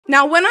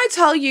Now, when I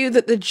tell you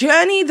that the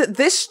journey that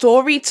this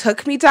story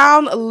took me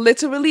down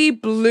literally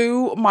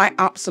blew my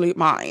absolute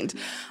mind.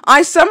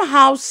 I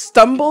somehow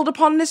stumbled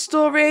upon this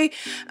story,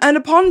 and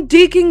upon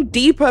digging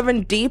deeper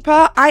and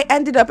deeper, I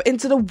ended up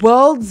into the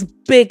world's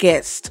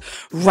biggest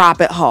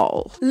rabbit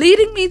hole,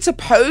 leading me to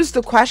pose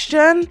the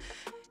question,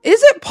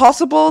 is it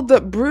possible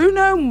that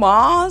Bruno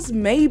Mars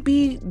may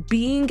be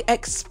being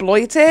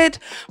exploited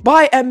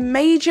by a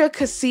major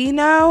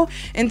casino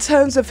in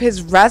terms of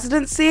his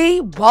residency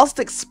whilst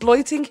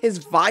exploiting his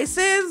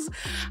vices?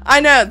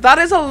 I know, that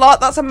is a lot,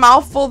 that's a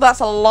mouthful,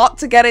 that's a lot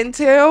to get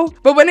into.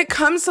 But when it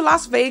comes to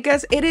Las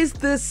Vegas, it is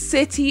the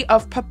city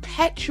of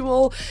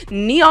perpetual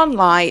neon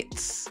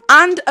lights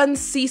and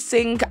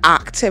unceasing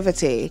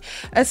activity,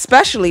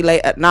 especially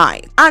late at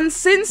night. And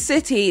Sin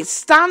City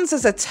stands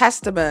as a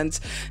testament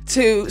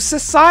to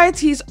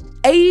society's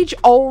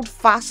age-old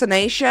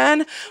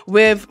fascination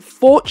with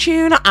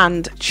fortune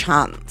and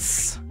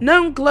chance.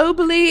 Known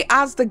globally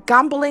as the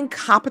gambling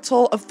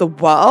capital of the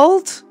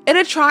world, it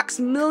attracts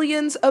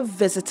millions of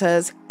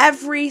visitors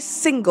every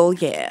single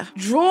year,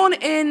 drawn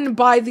in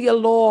by the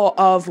allure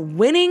of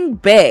winning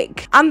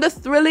big and the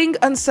thrilling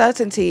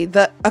uncertainty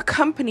that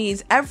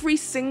accompanies every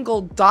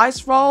single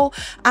dice roll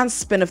and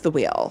spin of the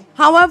wheel.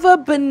 However,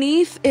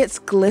 beneath its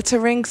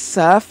glittering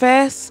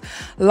surface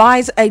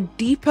lies a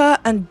deeper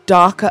and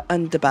darker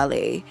underbelly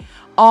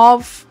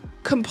of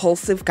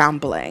compulsive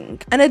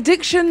gambling, an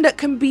addiction that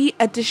can be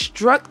a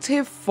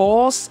destructive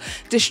force,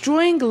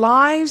 destroying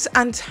lives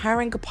and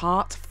tearing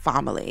apart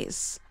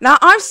families. Now,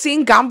 I've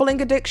seen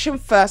gambling addiction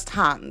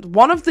firsthand.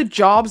 One of the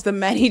jobs, the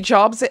many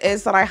jobs it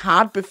is that I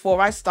had before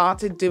I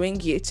started doing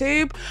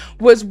YouTube,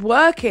 was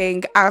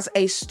working as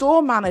a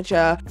store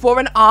manager for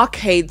an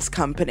arcades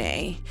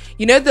company.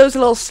 You know those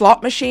little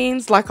slot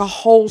machines? Like a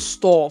whole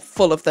store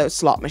full of those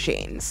slot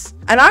machines.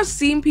 And I've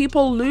seen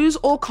people lose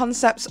all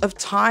concepts of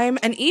time,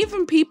 and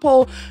even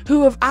people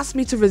who have asked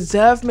me to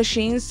reserve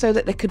machines so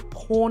that they could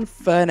pawn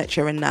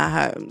furniture in their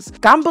homes.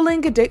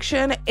 Gambling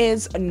addiction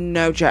is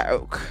no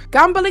joke.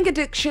 Gambling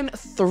addiction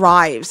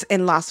thrives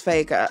in Las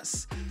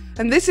Vegas.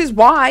 And this is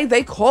why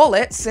they call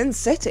it Sin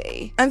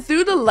City. And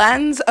through the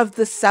lens of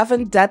the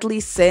 7 deadly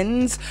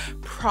sins,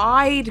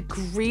 pride,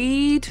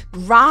 greed,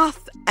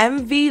 wrath,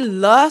 envy,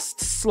 lust,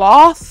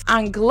 sloth,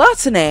 and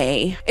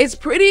gluttony, it's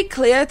pretty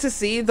clear to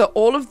see that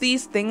all of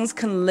these things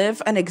can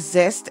live and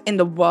exist in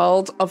the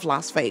world of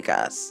Las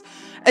Vegas.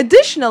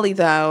 Additionally,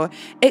 though,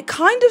 it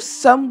kind of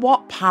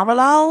somewhat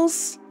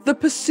parallels the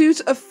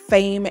pursuit of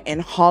fame in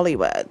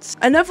Hollywood,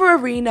 another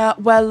arena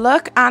where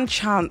luck and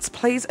chance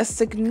plays a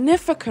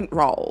significant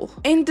role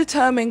in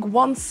determining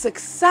one's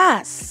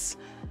success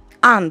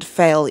and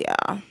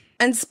failure.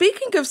 And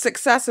speaking of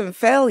success and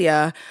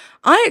failure,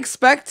 I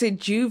expected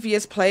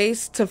Juvia's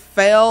Place to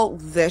fail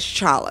this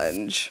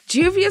challenge.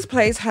 Juvia's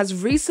Place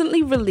has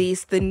recently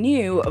released the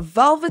new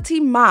Velvety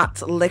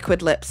Matte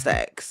liquid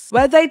lipsticks,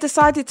 where they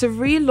decided to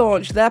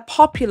relaunch their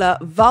popular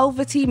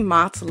Velvety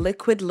Matte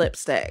liquid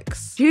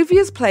lipsticks.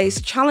 Juvia's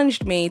Place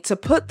challenged me to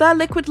put their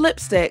liquid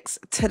lipsticks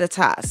to the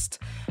test.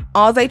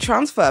 Are they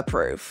transfer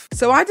proof?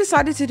 So I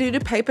decided to do the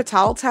paper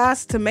towel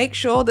test to make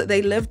sure that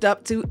they lived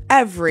up to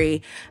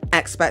every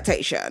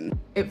expectation.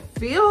 It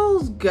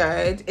feels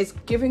good. It's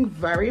giving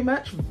very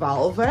much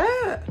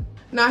velvet.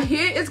 Now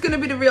here is gonna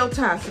be the real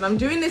test, and I'm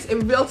doing this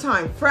in real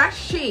time.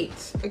 Fresh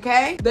sheet,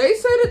 okay? They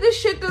say that this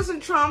shit doesn't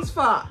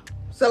transfer.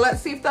 So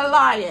let's see if they're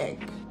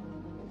lying.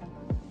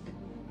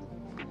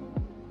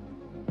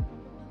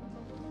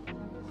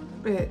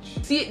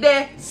 Bitch. See it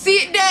there? See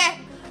it there?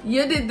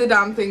 You did the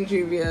damn thing,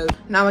 Juvia.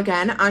 Now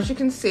again, as you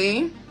can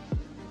see,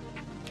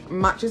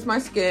 matches my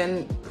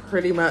skin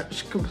pretty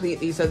much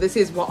completely. So this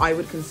is what I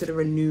would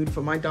consider a nude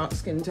for my dark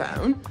skin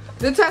tone.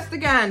 The test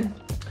again.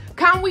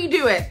 Can we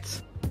do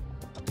it?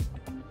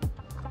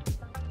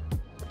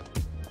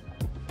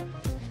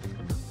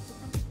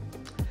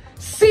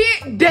 See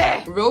it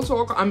there? Real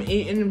talk, I'm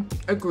eating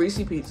a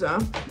greasy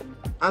pizza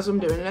as I'm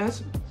doing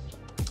this,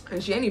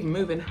 and she ain't even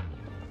moving.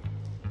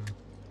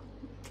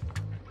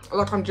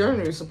 Like, I'm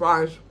genuinely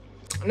surprised.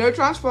 No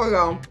transfer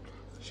though.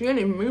 She ain't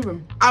even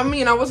moving. I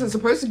mean, I wasn't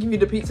supposed to give you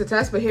the pizza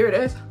test, but here it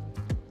is.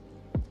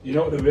 You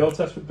know what the real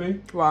test would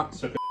be? What?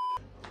 Suck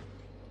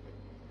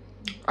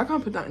I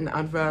can't put that in the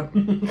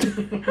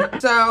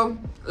advert. So,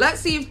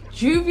 let's see if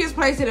Juvia's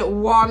Place did it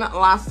one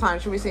last time.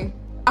 Should we see?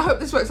 I hope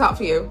this works out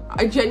for you.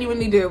 I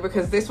genuinely do,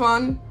 because this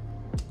one,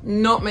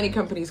 not many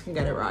companies can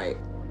get it right.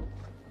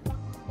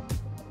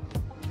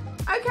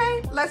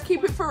 Okay, let's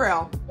keep it for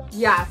real.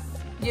 Yes.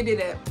 You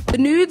did it. The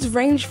nudes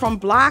range from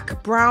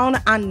black,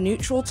 brown, and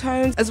neutral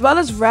tones, as well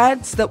as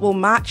reds that will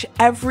match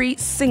every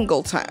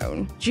single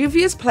tone.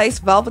 Juvia's Place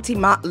Velvety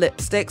Matte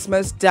lipsticks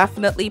most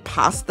definitely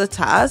passed the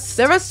test.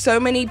 There are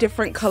so many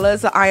different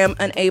colors that I am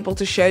unable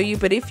to show you,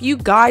 but if you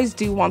guys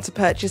do want to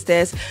purchase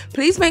this,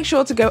 please make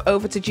sure to go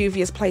over to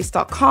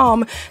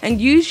juviasplace.com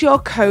and use your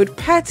code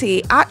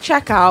PETTY at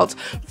checkout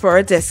for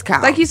a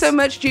discount. Thank you so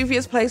much,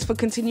 Juvia's Place, for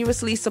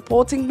continuously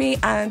supporting me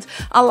and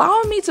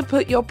allowing me to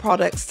put your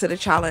products to the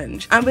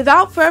challenge. And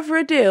without further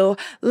ado,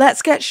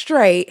 let's get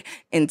straight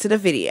into the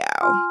video.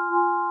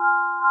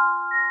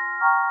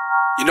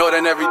 know it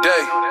ain't every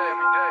day,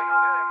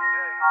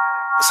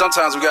 but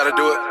sometimes we gotta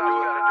do it.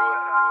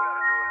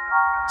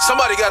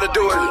 Somebody gotta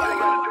do it.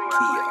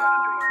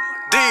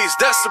 D's,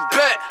 that's a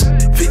bet.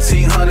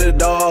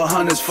 $1,500 all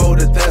hundreds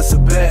folded, that's a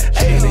bet.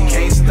 Hey, they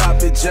can't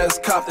stop it,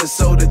 just cop it,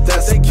 sold it,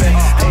 that's a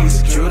bet. Hey,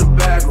 secure the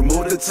bag,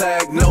 remove the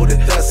tag, know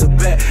that that's a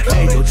bet.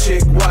 Hey, your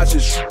chick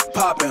watches,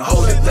 pop and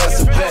hold it,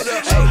 that's a bet.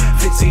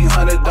 Hey,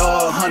 $1,500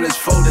 all hundreds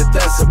folded,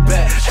 that's a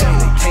bet. Hey,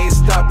 they can't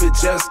stop it,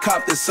 just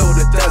cop it, sold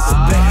it, that's a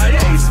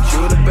bet. Hey,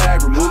 secure the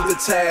bag, remove the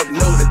tag,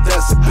 know that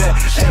that's a bet.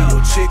 Hey,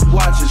 your chick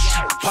watches,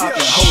 pop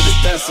and hold it,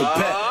 that's a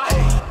bet.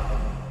 Hey.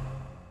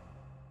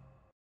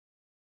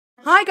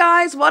 Hi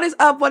guys, what is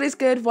up, what is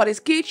good, what is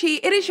Gucci?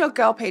 It is your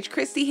girl Paige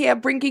Christie here,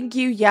 bringing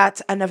you yet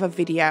another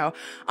video.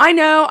 I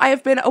know I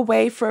have been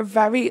away for a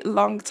very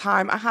long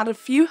time. I had a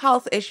few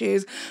health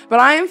issues, but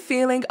I am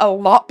feeling a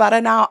lot better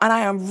now and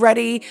I am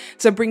ready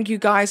to bring you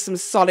guys some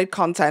solid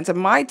content. And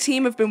my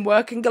team have been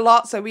working a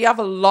lot, so we have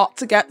a lot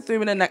to get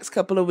through in the next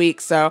couple of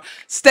weeks, so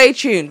stay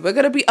tuned. We're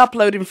going to be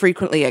uploading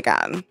frequently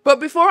again.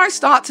 But before I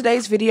start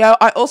today's video,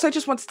 I also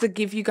just wanted to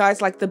give you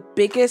guys like the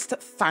biggest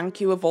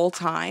thank you of all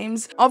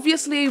times.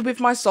 Obviously,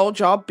 with my sole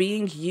job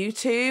being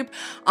YouTube,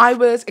 I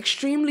was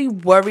extremely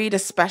worried,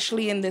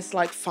 especially in this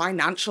like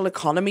financial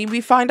economy we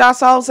find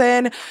ourselves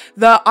in,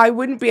 that I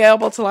wouldn't be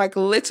able to like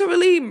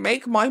literally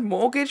make my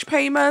mortgage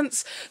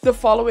payments the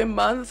following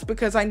month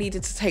because I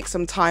needed to take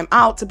some time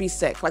out to be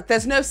sick. Like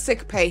there's no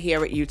sick pay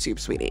here at YouTube,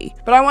 sweetie.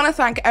 But I want to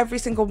thank every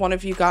single one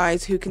of you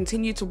guys who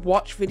continue to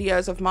watch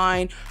videos of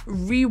mine,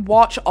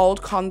 rewatch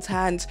old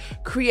content,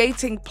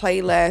 creating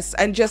playlists,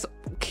 and just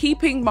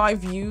keeping my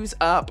views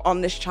up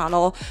on this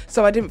channel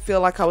so I didn't feel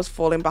like I was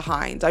falling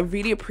behind. I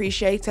really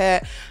appreciate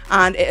it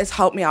and it has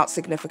helped me out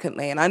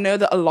significantly, and I know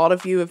that a lot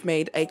of you have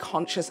made a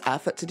conscious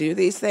effort to do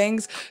these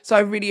things, so I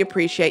really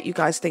appreciate you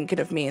guys thinking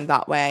of me in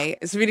that way.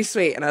 It's really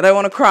sweet and I don't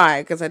want to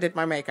cry because I did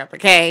my makeup,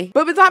 okay?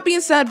 But with that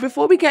being said,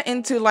 before we get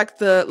into like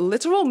the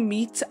literal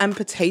meat and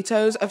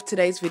potatoes of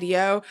today's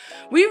video,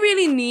 we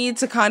really need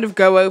to kind of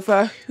go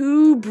over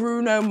who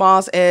Bruno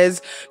Mars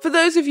is for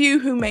those of you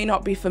who may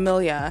not be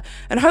familiar,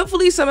 and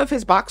hopefully some of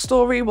his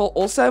backstory will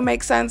also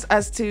make sense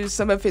as to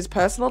some of his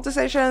personal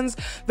decisions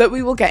that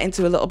we will get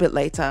into a little bit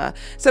later.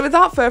 So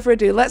without further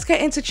ado, let's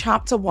get into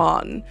chapter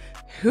 1.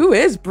 Who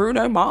is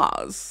Bruno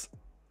Mars?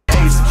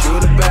 Hey, secure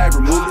the bag,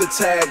 remove the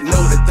tag, know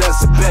that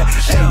that's a bet.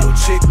 Hey, your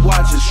chick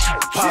watches,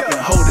 pop and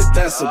hold it,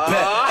 that's a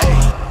bet.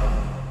 Hey.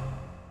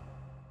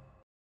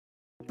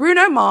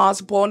 Bruno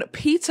Mars, born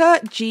Peter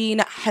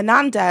Jean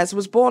Hernandez,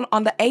 was born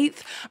on the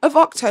 8th of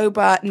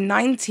October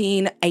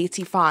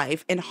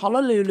 1985 in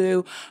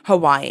Honolulu,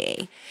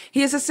 Hawaii.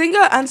 He is a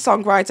singer and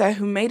songwriter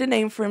who made a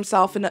name for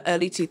himself in the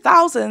early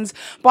 2000s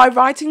by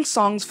writing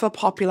songs for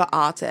popular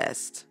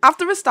artists.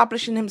 After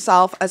establishing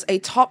himself as a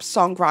top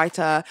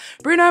songwriter,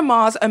 Bruno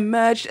Mars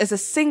emerged as a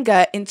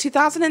singer in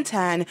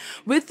 2010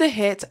 with the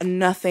hit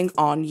Nothing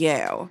on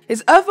You.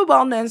 His other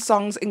well-known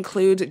songs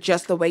include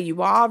Just the Way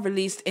You Are,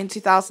 released in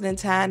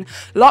 2010,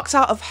 Locked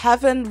Out of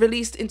Heaven,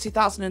 released in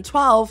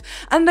 2012,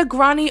 and the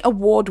Grammy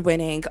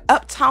Award-winning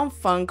Uptown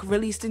Funk,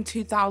 released in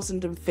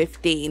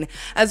 2015,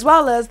 as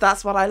well as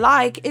That's What I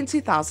Like in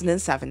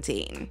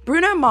 2017.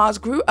 Bruno Mars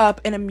grew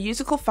up in a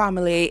musical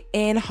family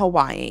in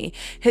Hawaii.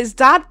 His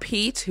dad,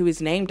 Pete, who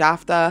is named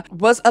after,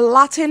 was a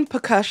Latin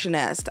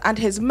percussionist, and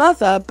his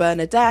mother,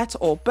 Bernadette,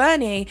 or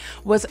Bernie,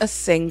 was a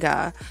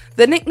singer.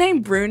 The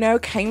nickname Bruno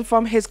came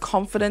from his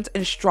confident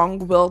and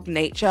strong-willed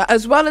nature,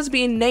 as well as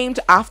being named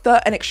after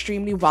an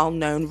extremely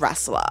well-known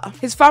wrestler.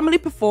 His family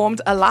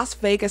performed a Las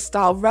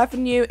Vegas-style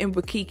revenue in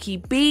Waikiki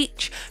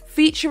Beach,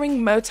 featuring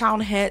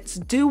Motown hits,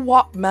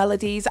 doo-wop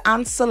melodies,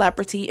 and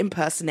celebrity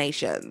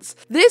impersonations.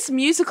 This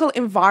musical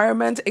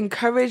environment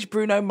encouraged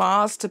Bruno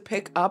Mars to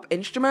pick up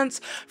instruments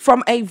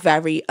from a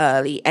very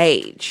early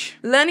age,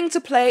 learning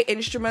to play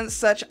instruments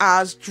such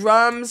as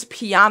drums,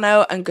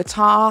 piano, and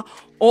guitar,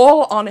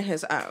 all on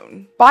his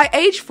own. By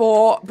age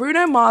 4,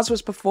 Bruno Mars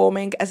was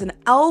performing as an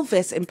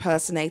Elvis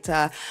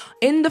impersonator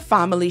in the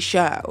family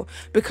show,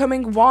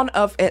 becoming one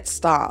of its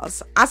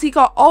stars. As he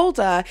got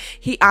older,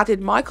 he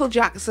added Michael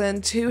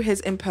Jackson to his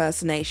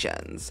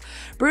impersonations.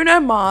 Bruno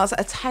Mars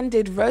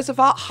attended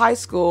Roosevelt High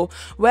School,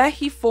 where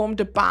he formed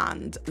a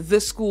band, the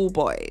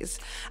Schoolboys,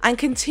 and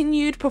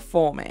continued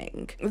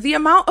performing. The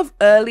amount of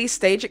early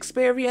stage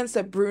experience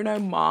that Bruno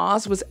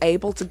Mars was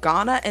able to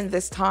garner in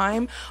this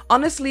time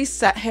honestly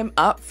set him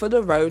up for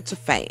the road to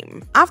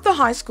fame. After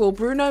high school,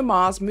 Bruno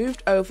Mars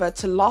moved over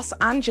to Los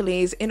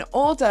Angeles in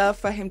order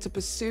for him to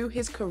pursue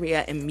his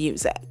career in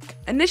music.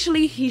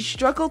 Initially, he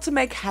struggled to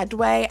make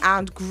headway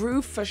and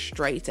grew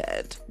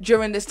frustrated.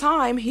 During this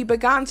time, he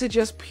began to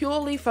just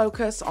purely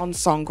focus on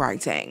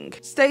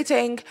songwriting,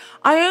 stating,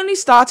 "I only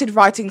started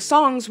writing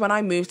songs when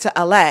I moved to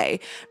LA,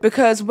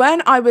 because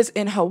when I was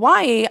in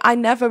Hawaii, I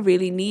never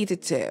really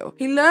needed to."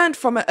 He learned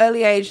from an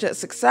early age that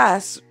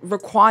success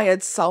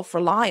required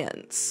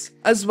self-reliance,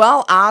 as well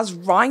well as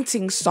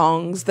writing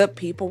songs that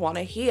people want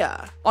to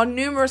hear. On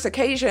numerous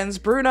occasions,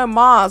 Bruno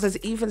Mars has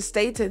even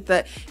stated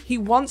that he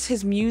wants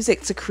his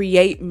music to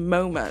create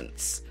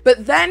moments.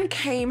 But then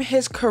came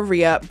his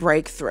career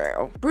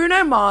breakthrough.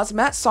 Bruno Mars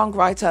met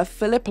songwriter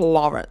Philip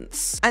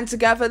Lawrence, and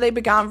together they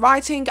began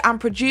writing and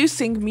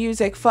producing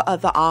music for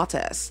other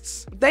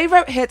artists. They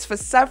wrote hits for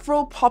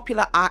several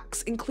popular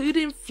acts,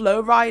 including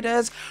Flow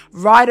Riders,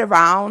 Ride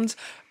Around,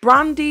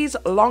 Brandy's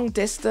Long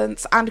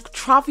Distance, and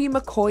Travie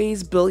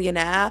McCoy's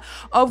Billionaire,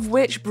 of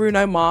which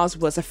Bruno Mars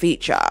was a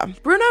feature.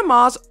 Bruno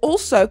Mars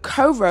also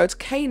co-wrote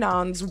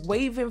Kanan's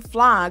Waving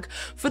Flag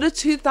for the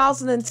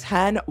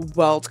 2010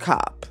 World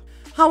Cup.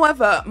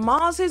 However,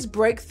 Mars's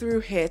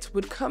breakthrough hit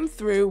would come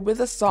through with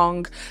a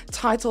song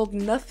titled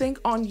Nothing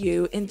on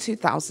You in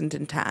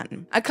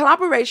 2010, a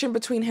collaboration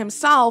between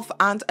himself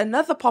and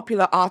another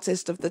popular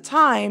artist of the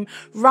time,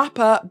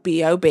 rapper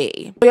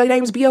B.O.B. Your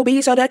name's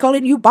B.O.B, so they're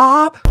calling you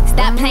Bob.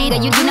 Stop playing,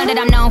 you know that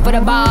I'm known for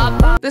the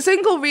bob. The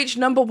single reached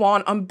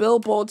 #1 on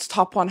Billboard's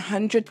Top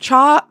 100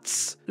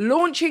 charts,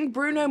 launching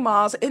Bruno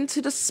Mars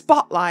into the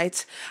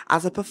spotlight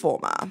as a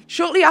performer.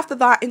 Shortly after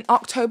that, in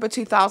October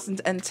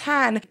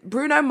 2010,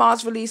 Bruno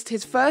Mars released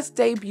his first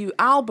debut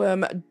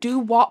album,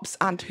 Doo-Wops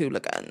and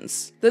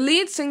Hooligans. The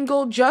lead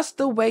single, Just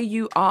the Way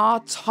You Are,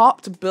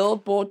 topped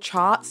Billboard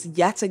charts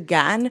yet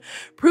again,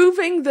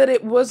 proving that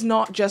it was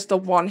not just a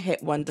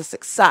one-hit wonder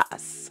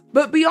success.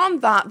 But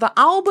beyond that, the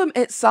album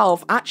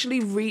itself actually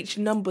reached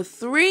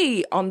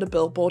 #3 on the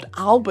Billboard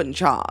album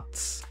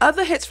charts.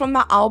 Other hits from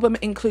that album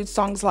include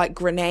songs like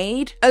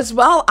Grenade, as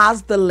well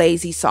as the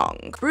Lazy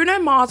Song. Bruno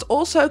Mars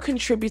also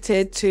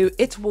contributed to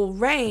It Will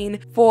Rain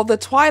for the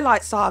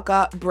Twilight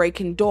Saga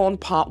Breaking Dawn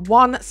Part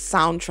 1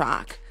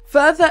 soundtrack,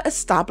 further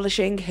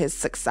establishing his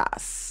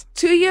success.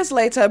 2 years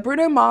later,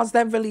 Bruno Mars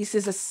then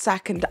releases a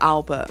second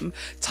album,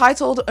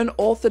 titled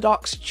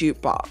Unorthodox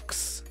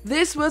Jukebox.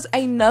 This was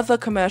another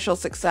commercial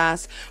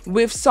success,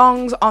 with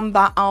songs on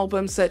that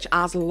album such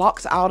as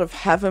Locked Out of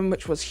Heaven,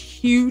 which was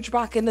huge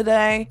back in the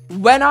day,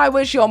 When I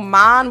Was Your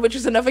Man, which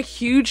is another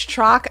huge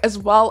track, as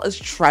well as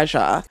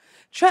Treasure.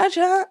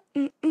 Treasure,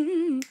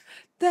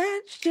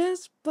 that's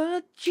just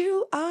what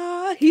you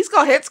are. He's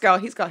got hits, girl.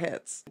 He's got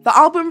hits. The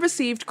album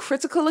received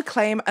critical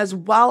acclaim as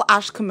well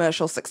as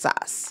commercial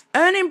success,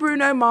 earning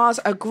Bruno Mars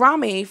a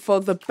Grammy for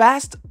the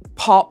Best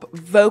Pop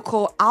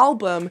Vocal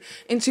Album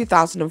in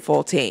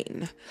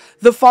 2014.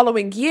 The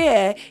following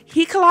year,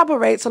 he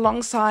collaborates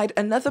alongside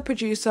another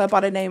producer by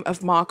the name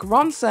of Mark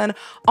Ronson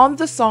on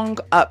the song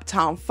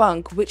Uptown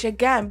Funk, which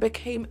again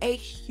became a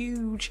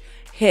huge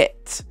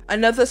hit.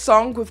 Another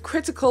song with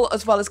critical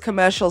as well as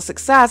commercial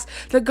success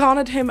that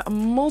garnered him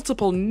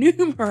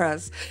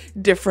numerous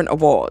different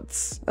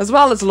awards, as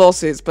well as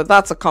lawsuits, but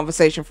that's a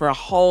conversation for a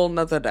whole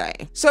nother day.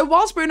 So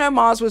whilst Bruno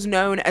Mars was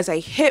known as a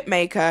hit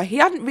maker, he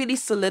hadn't really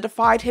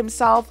solidified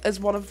himself as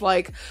one of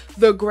like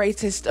the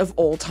greatest of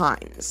all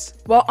times.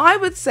 Well, I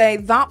would say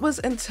that was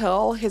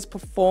until his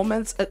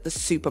performance at the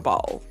Super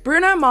Bowl.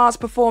 Bruno Mars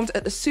performed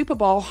at the Super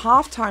Bowl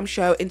halftime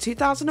show in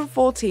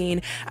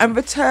 2014 and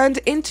returned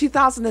in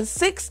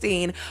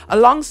 2016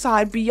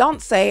 alongside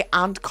Beyonce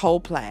and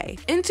Coldplay.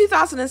 In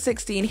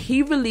 2016,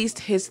 he released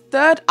his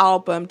third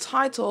album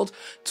titled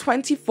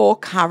 24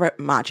 Karat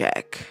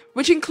Magic,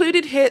 which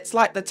included hits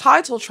like the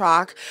title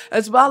track,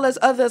 as well as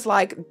others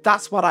like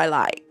That's What I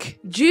Like.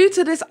 Due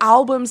to this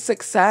album's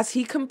success,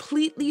 he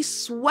completely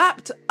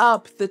swept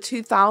up the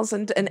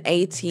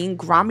 2018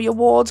 Grammy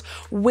Awards,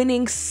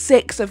 winning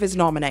 6 of his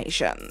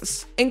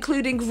nominations,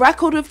 including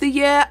Record of the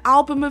Year,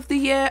 Album of the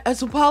Year,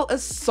 as well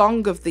as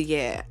Song of the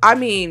Year. I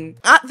mean,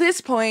 at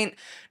this point,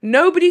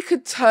 nobody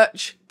could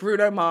touch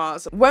Bruno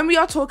Mars. When we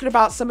are talking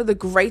about some of the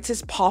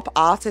greatest pop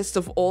artists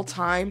of all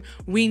time,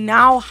 we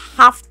now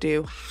have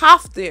to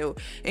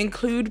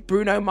include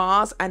Bruno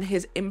Mars and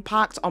his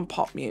impact on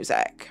pop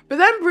music. But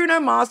then Bruno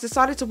Mars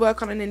decided to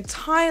work on an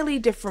entirely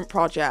different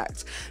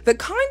project that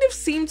kind of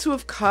seemed to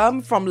have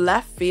come from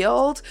left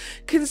field,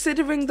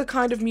 considering the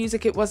kind of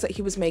music it was that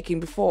he was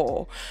making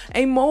before.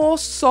 A more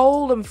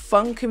soul and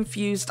funk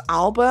infused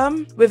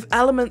album with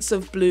elements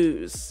of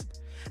blues.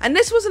 And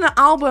this wasn't an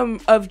album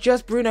of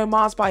just Bruno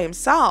Mars by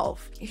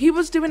himself. He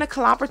was doing a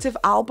collaborative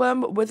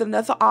album with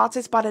another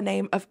artist by the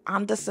name of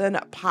Anderson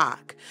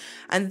 .Paak,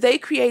 and they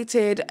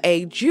created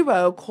a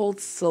duo called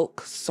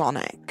Silk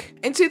Sonic.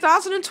 In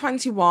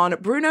 2021,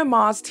 Bruno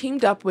Mars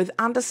teamed up with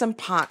Anderson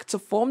 .Paak to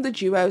form the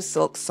duo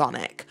Silk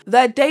Sonic.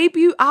 Their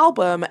debut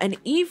album, An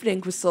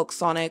Evening with Silk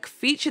Sonic,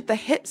 featured the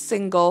hit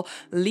single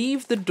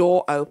Leave the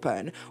Door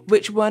Open,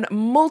 which won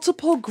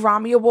multiple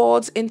Grammy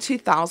Awards in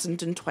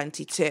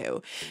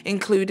 2022,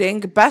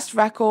 including Best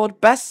Record,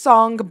 Best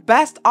Song,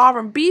 Best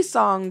R&B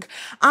Song,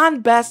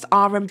 and Best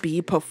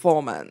R&B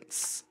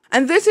Performance.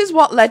 And this is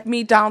what led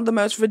me down the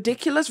most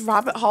ridiculous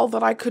rabbit hole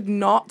that I could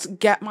not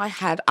get my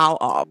head out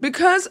of.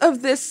 Because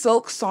of this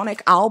Silk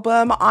Sonic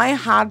album, I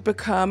had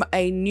become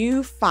a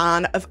new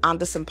fan of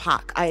Anderson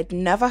 .Paak. I had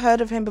never heard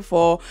of him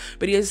before,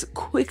 but he has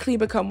quickly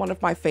become one of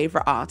my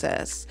favorite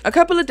artists. A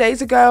couple of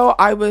days ago,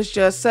 I was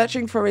just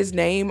searching for his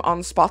name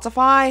on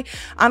Spotify,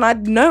 and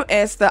I'd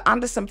noticed that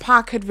Anderson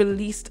 .Paak had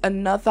released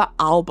another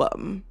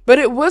album. But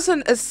it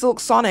wasn't as Silk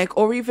Sonic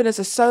or even as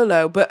a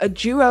solo, but a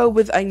duo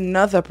with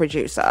another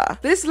producer.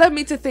 This led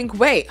me to think,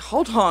 wait,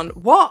 hold on,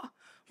 what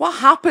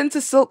happened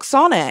to Silk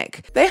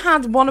Sonic? They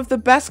had one of the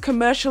best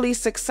commercially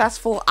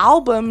successful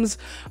albums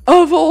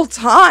of all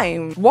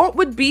time. What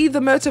would be the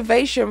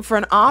motivation for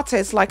an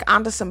artist like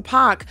Anderson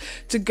 .Paak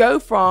to go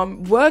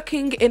from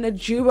working in a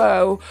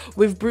duo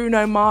with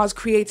Bruno Mars,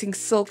 creating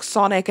Silk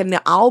Sonic and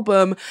the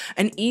album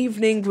An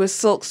Evening with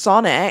Silk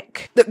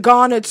Sonic that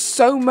garnered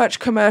so much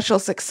commercial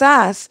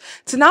success,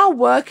 to now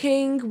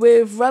working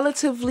with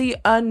relatively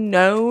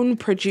unknown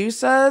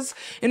producers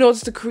in order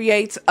to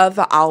create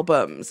other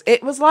albums?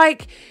 It was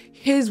like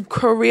his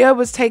career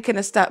was taking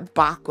a step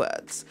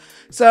backwards.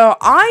 So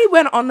I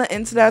went on the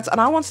internet and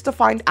I wanted to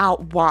find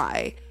out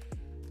why.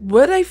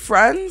 Were they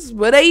friends?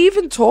 Were they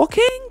even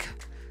talking?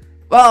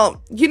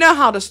 Well, you know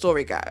how the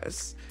story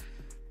goes.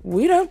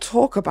 We don't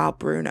talk about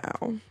Bruno.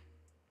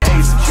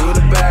 Hey, secure the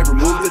bag,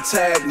 remove the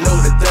tag, know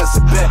that that's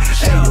a bet.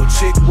 Hey, your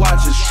chick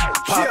watches,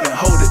 pop and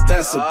hold it,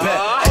 that's a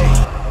bet.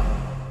 Hey.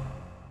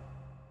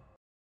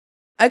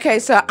 Okay,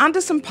 so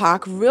Anderson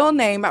 .Paak, real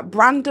name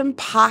Brandon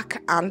Paak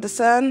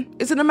Anderson,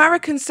 is an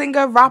American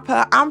singer,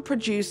 rapper, and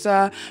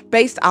producer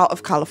based out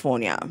of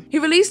California. He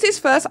released his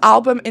first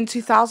album in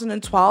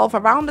 2012,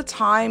 around the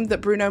time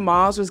that Bruno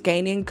Mars was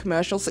gaining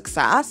commercial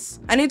success.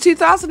 And in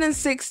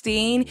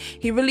 2016,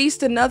 he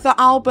released another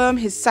album,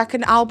 his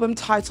second album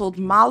titled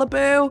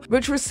Malibu,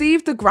 which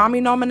received the Grammy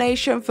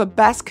nomination for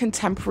Best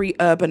Contemporary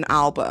Urban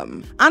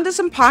Album.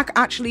 Anderson .Paak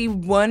actually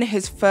won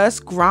his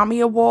first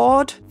Grammy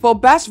Award for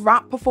Best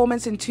Rap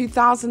Performance in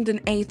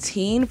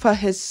 2018 for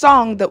his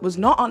song that was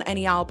not on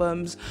any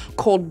albums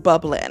called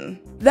Bubblin'.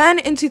 Then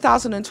in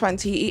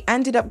 2020, he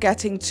ended up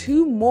getting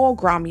 2 more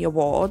Grammy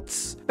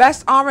Awards,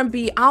 Best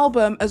R&B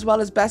Album as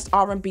well as Best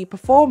R&B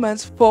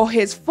Performance for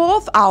his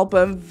 4th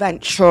album,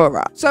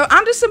 Ventura. So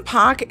Anderson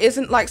 .Paak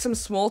isn't like some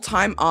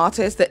small-time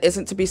artist that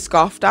isn't to be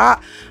scoffed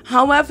at.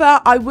 However,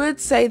 I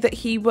would say that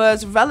he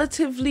was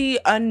relatively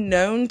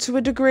unknown to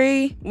a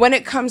degree when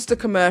it comes to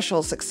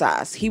commercial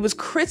success. He was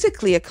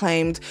critically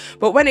acclaimed,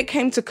 but when it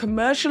came to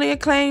commercially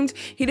acclaimed,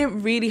 he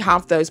didn't really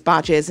have those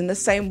badges in the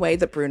same way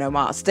that Bruno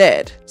Mars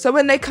did. So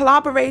when they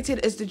collaborated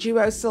as the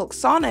duo Silk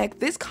Sonic,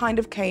 this kind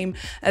of came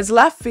as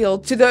left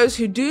field to those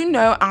who do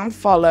know and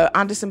follow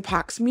Anderson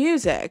 .Paak's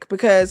music,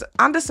 because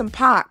Anderson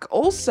 .Paak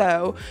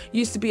also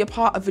used to be a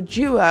part of a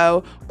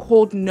duo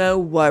called No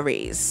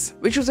Worries,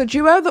 which was a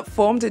duo that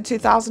formed in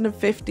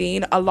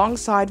 2015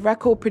 alongside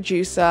record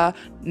producer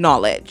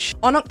Knowledge.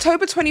 On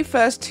October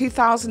 21st,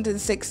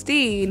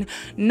 2016,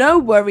 No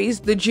Worries,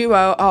 the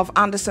duo of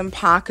Anderson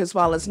 .Paak as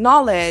well as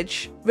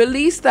Knowledge,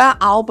 released their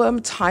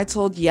album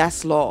titled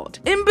Yes Lord.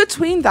 In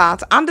between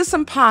that,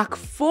 Anderson .Paak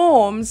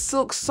forms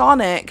Silk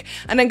Sonic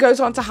and then goes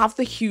on to have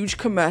the huge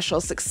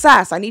commercial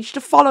success. I need you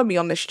to follow me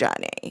on this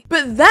journey.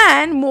 But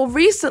then, more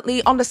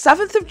recently, on the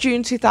 7th of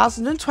June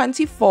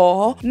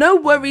 2024, No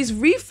Worries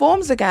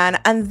reforms again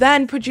and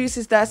then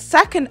produces their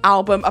second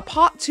album, a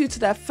part 2 to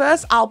their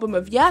first album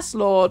of Yes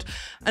Lord,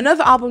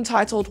 another album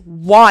titled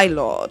Why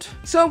Lord.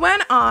 So when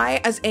I,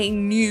 as a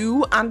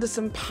new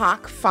Anderson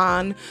 .Paak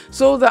fan,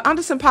 saw that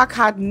Anderson .Paak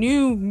had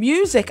new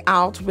music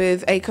out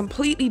with a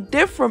completely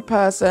different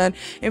person,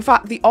 in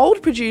fact the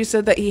old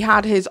producer that he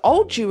had his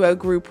old duo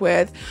group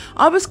with,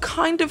 I was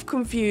kind of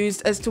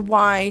confused as to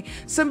why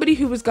somebody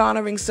who was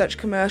garnering such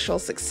commercial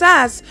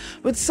success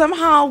would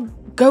somehow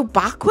go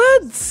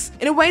backwards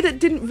in a way that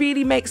didn't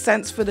really make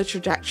sense for the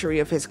trajectory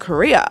of his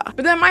career.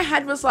 But then my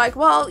head was like,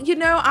 well, you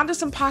know,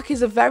 Anderson .Paak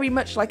is very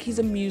much like he's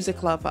a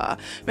music lover.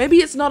 Maybe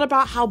it's not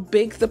about how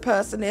big the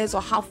person is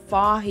or how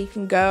far he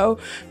can go.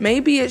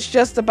 Maybe it's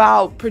just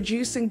about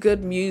producing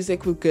good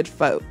music with good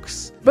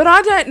folks. But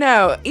I don't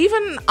know.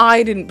 Even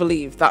I didn't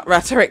believe that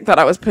rhetoric that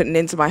I was putting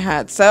into my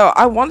head. So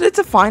I wanted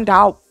to find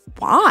out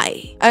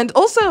why. And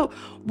also,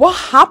 what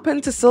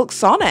happened to Silk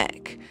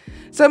Sonic?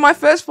 So my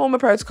first form of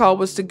protocol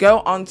was to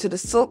go onto the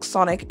Silk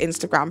Sonic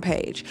Instagram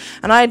page,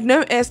 and I had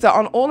noticed that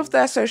on all of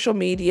their social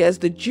medias,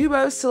 the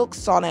duo Silk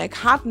Sonic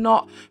had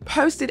not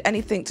posted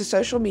anything to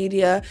social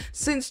media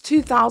since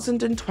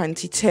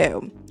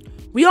 2022.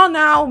 We are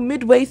now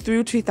midway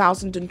through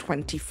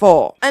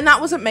 2024, and that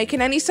wasn't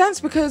making any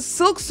sense because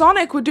Silk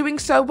Sonic were doing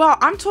so well.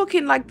 I'm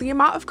talking like the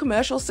amount of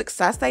commercial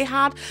success they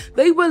had.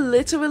 They were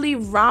literally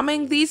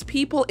ramming these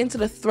people into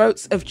the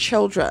throats of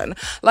children.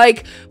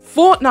 Like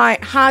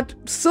Fortnite had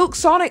Silk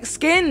Sonic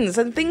skins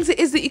and things it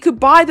is that you could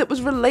buy that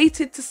was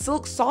related to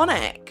Silk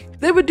Sonic.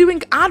 They were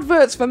doing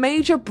adverts for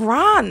major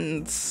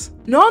brands.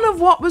 None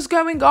of what was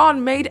going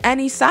on made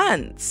any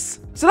sense.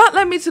 So that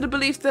led me to the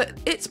belief that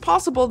it's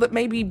possible that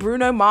maybe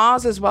Bruno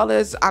Mars as well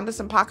as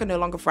Anderson .Paak are no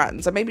longer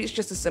friends. And maybe it's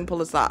just as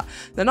simple as that.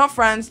 They're not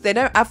friends, they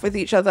don't F with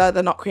each other,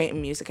 they're not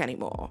creating music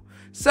anymore.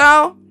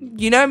 So,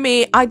 you know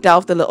me, I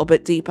delved a little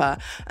bit deeper.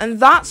 And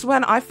that's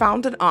when I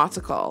found an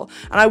article.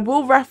 And I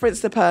will reference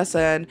the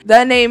person.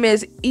 Their name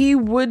is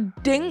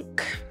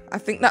Ewoodink. I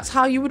think that's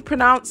how you would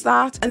pronounce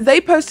that. And they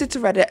posted to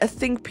Reddit a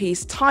think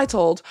piece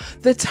titled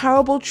 "The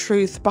Terrible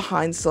Truth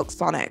Behind Silk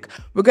Sonic."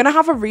 We're gonna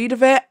have a read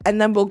of it and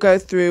then we'll go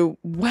through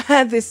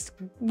where this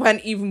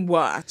went even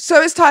worse.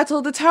 So it's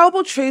titled "The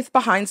Terrible Truth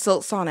Behind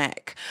Silk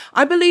Sonic."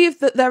 I believe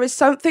that there is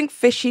something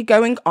fishy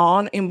going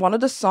on in one of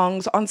the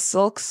songs on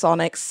Silk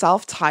Sonic's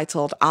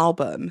self-titled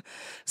album.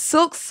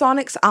 Silk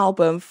Sonic's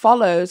album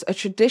follows a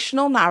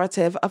traditional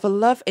narrative of a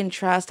love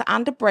interest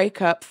and a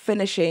breakup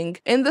finishing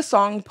in the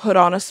song "Put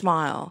on a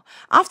Smile."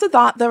 After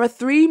that, there are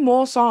 3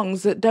 more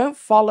songs that don't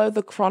follow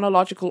the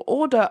chronological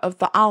order of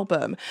the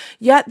album,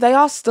 yet they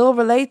are still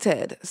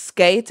related.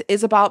 Skate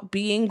is about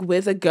being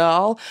with a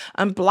girl,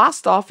 and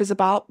Blast Off is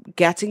about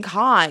getting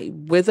high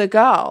with a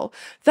girl.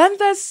 Then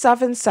there's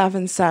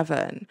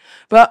 777.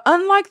 But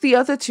unlike the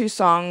other 2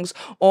 songs,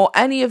 or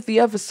any of the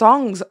other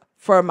songs,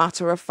 for a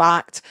matter of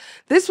fact,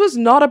 this was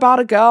not about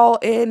a girl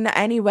in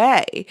any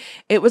way.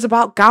 It was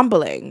about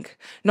gambling.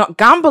 Not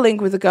gambling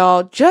with a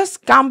girl,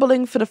 just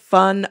gambling for the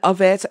fun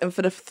of it and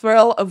for the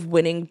thrill of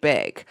winning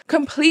big.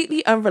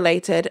 Completely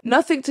unrelated,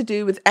 nothing to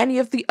do with any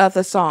of the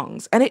other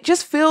songs, and it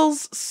just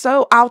feels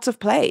so out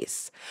of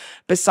place.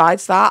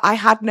 Besides that, I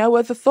had no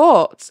other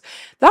thoughts.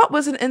 That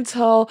wasn't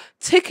until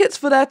tickets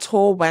for their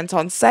tour went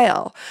on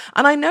sale,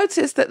 and I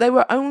noticed that they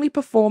were only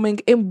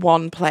performing in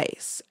one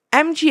place.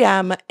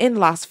 MGM in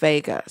Las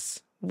Vegas.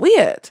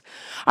 Weird.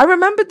 I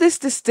remembered this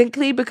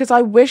distinctly because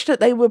I wished that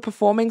they were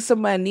performing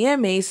somewhere near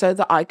me so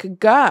that I could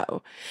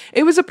go.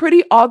 It was a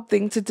pretty odd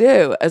thing to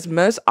do, as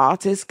most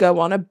artists go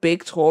on a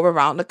big tour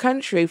around the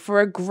country for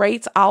a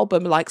great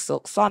album like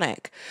Silk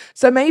Sonic.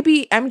 So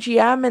maybe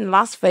MGM in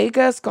Las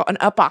Vegas got an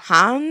upper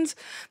hand?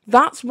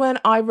 That's when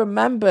I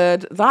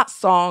remembered that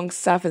song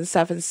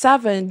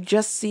 777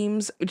 just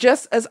seems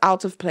just as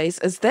out of place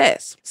as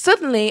this.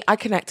 Suddenly, I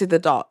connected the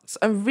dots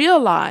and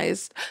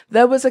realized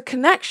there was a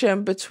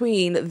connection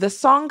between the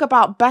song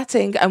about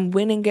betting and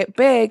winning it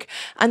big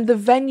and the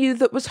venue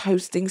that was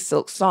hosting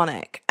Silk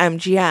Sonic,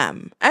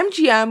 MGM.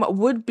 MGM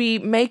would be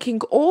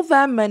making all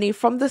their money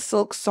from the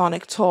Silk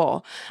Sonic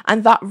tour,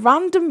 and that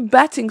random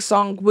betting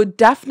song would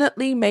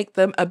definitely make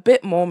them a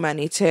bit more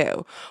money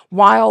too,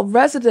 while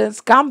residents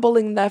gamble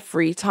in their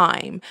free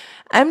time.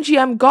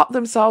 MGM got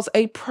themselves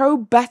a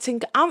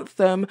pro-betting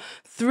anthem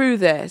through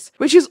this,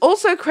 which is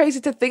also crazy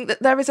to think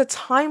that there is a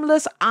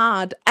timeless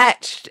ad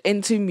etched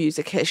into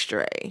music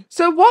history.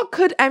 So what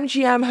could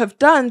MGM have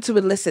done to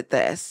elicit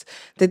this?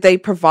 Did they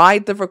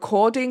provide the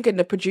recording and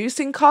the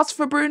producing costs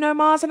for Bruno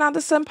Mars and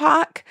Anderson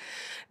 .Paak?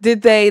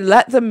 Did they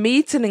let them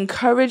meet and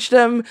encourage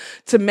them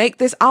to make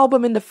this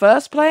album in the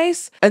first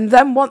place and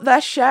then want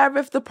their share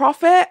of the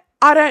profit?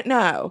 I don't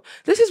know.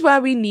 This is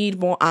where we need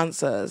more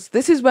answers.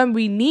 This is when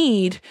we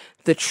need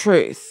the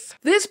truth.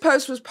 This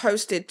post was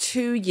posted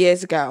 2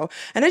 years ago,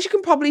 and as you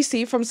can probably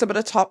see from some of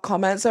the top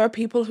comments, there are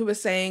people who are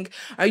saying,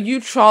 "Are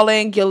you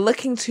trolling? You're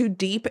looking too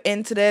deep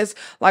into this.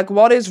 Like,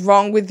 what is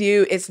wrong with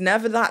you? It's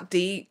never that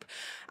deep."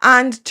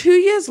 And 2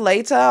 years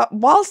later,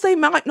 whilst they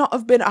might not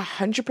have been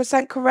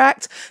 100%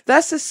 correct,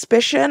 their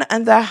suspicion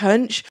and their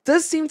hunch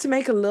does seem to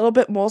make a little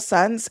bit more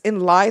sense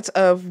in light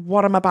of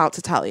what I'm about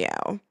to tell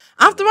you.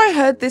 After I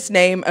heard this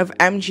name of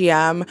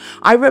MGM,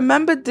 I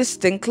remembered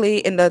distinctly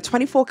in the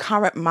 24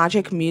 Karat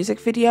Magic music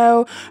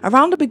video,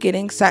 around the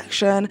beginning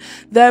section,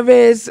 there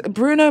is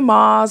Bruno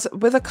Mars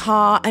with a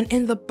car, and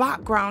in the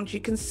background you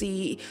can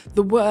see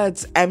the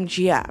words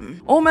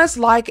MGM. Almost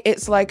like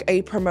it's like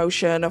a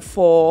promotion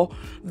for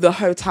the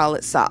hotel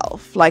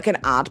itself, like an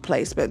ad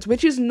placement,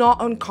 which is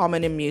not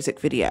uncommon in music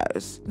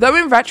videos. Though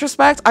in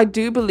retrospect, I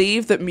do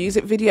believe that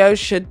music videos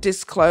should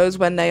disclose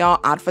when they are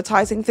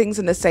advertising things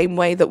in the same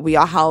way that we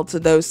are held to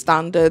those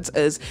standards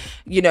as,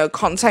 you know,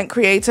 content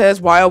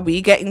creators. Why are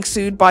we getting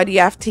sued by the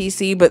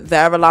FTC, but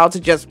they're allowed to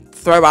just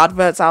throw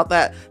adverts out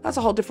there? That's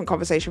a whole different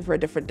conversation for a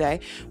different day.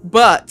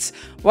 But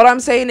what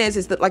I'm saying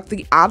is that like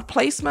the ad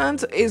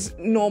placement is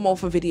normal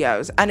for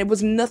videos, and it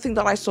was nothing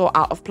that I saw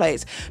out of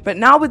place. But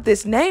now with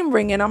this name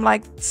ringing, I'm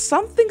like,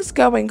 something's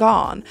going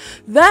on.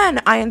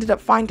 Then I ended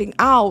up finding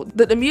out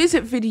that the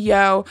music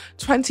video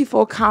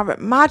 24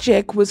 Karat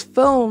Magic was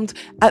filmed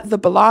at the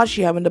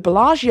Bellagio, and the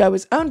Bellagio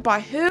is owned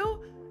by who?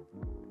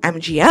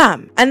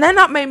 MGM. And then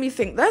that made me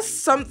think there's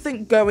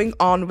something going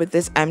on with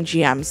this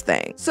MGM's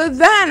thing. So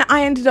then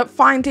I ended up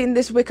finding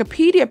this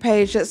Wikipedia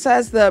page that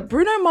says that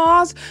Bruno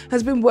Mars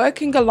has been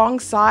working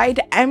alongside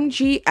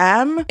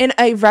MGM in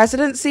a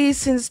residency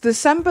since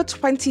December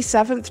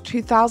 27th,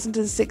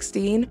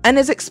 2016, and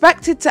is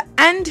expected to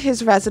end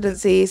his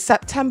residency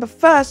September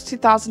 1st,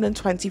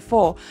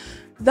 2024.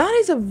 That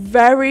is a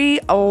very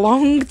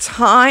long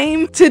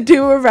time to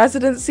do a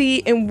residency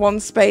in one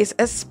space,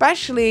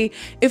 especially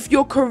if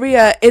your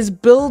career is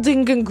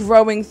building and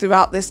growing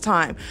throughout this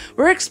time.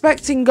 We're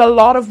expecting a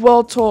lot of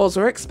world tours.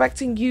 We're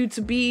expecting you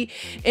to be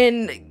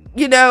in,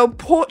 you know,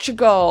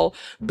 Portugal,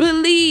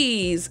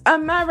 Belize,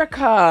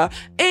 America,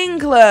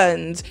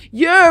 England,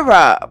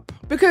 Europe.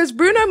 Because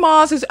Bruno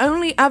Mars has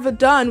only ever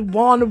done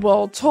one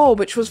world tour,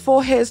 which was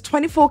for his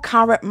 24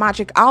 Karat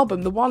Magic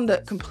album, the one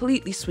that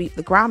completely swept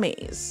the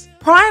Grammys.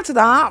 Prior to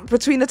that,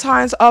 between the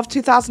times of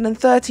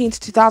 2013 to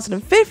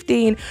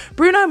 2015,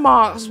 Bruno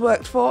Mars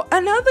worked for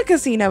another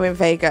casino in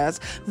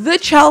Vegas, the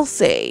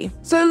Chelsea.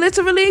 So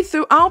literally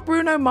throughout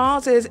Bruno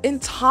Mars's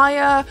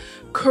entire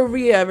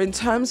career in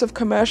terms of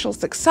commercial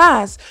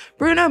success,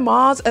 Bruno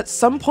Mars at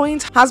some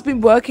point has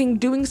been working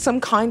doing some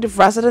kind of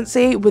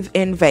residency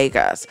within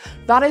Vegas.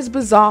 That is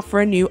bizarre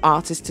for a new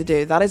artist to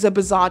do. That is a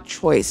bizarre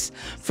choice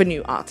for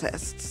new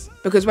artists.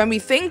 Because when we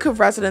think of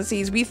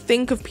residencies, we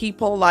think of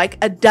people like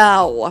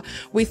Adele.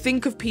 We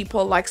think of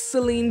people like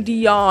Celine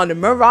Dion,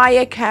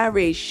 Mariah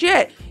Carey,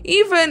 shit.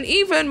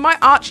 Even my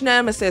arch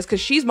nemesis, because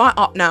she's my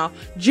up now,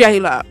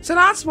 J-Lo. So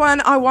that's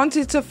when I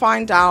wanted to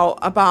find out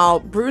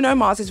about Bruno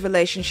Mars's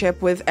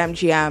relationship with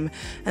MGM.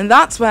 And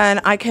that's when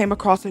I came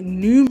across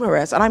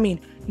numerous, and I mean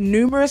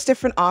numerous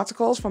different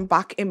articles from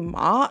back in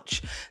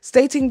March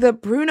stating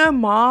that Bruno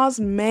Mars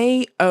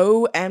may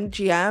owe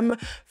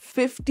MGM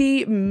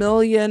 $50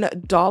 million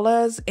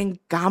in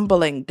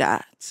gambling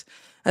debt.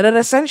 And then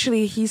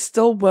essentially he's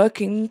still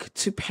working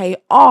to pay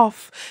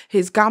off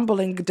his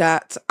gambling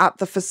debt at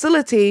the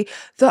facility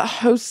that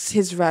hosts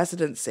his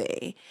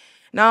residency.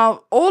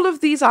 Now, all of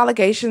these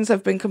allegations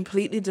have been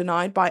completely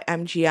denied by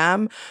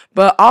MGM,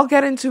 but I'll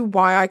get into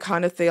why I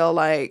kind of feel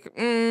like,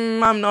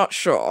 I'm not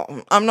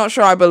sure. I'm not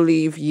sure I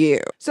believe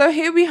you. So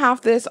here we have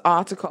this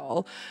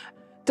article.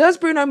 Does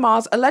Bruno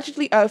Mars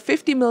allegedly owe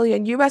 $50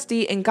 million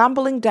USD in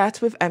gambling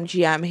debt with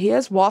MGM?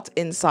 Here's what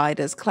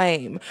insiders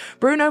claim.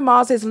 Bruno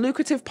Mars's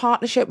lucrative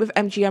partnership with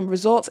MGM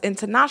Resorts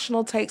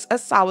International takes a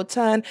sour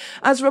turn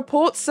as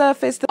reports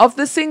surfaced of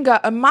the singer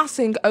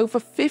amassing over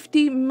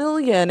 $50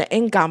 million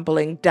in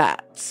gambling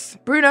debts.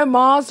 Bruno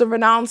Mars, the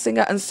renowned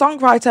singer and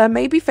songwriter,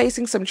 may be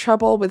facing some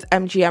trouble with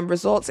MGM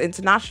Resorts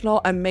International,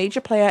 a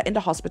major player in the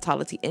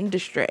hospitality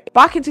industry.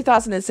 Back in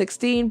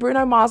 2016,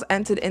 Bruno Mars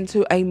entered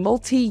into a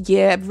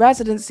multi-year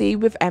residency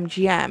with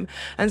MGM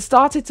and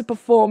started to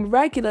perform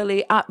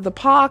regularly at the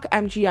Park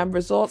MGM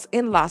Resorts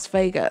in Las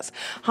Vegas.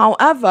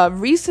 However,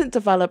 recent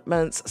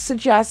developments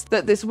suggest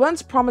that this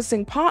once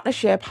promising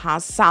partnership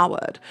has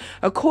soured.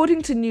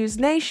 According to News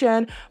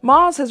Nation,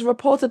 Mars has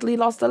reportedly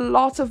lost a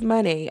lot of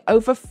money,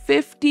 over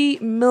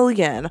 $50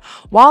 million,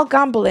 while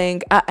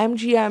gambling at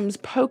MGM's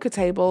poker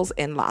tables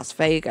in Las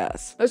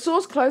Vegas. A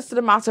source close to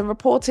the matter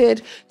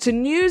reported to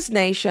News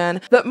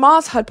Nation that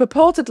Mars had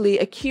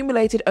purportedly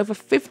accumulated over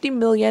 $50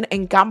 million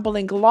in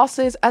gambling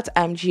losses at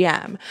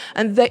MGM,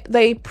 and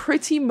they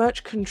pretty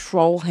much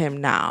control him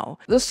now.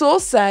 The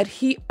source said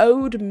he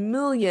owed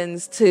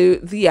millions to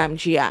the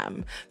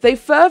MGM. They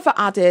further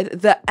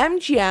added that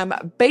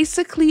MGM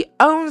basically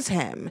owns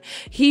him.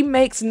 He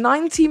makes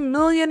 $90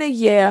 million a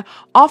year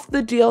off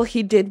the deal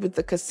he did with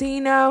the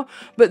casino,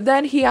 but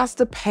then he has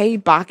to pay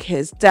back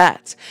his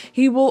debt.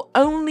 He will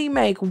only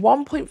make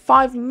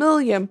 $1.5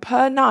 million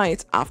per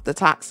night after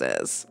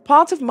taxes.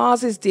 Part of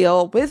Mars's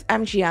deal with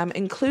MGM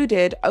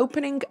included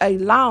opening a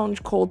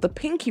lounge called the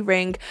Pinky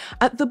Ring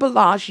at the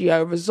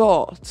Bellagio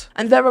Resort,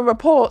 and there are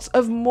reports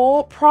of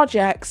more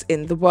projects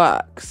in the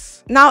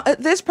works. Now,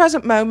 at this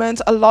present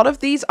moment, a lot of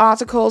these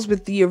articles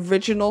with the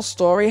original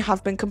story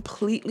have been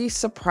completely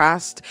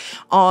suppressed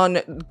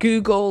on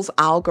Google's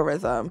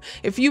algorithm.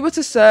 If you were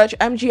to search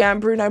MGM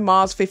Bruno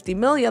Mars 50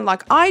 million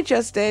like I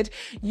just did,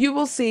 you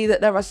will see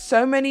that there are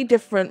so many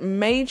different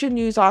major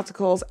news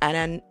articles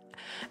and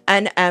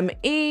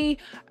NME,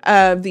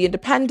 The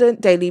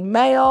Independent, Daily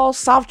Mail,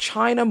 South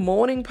China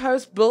Morning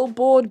Post,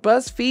 Billboard,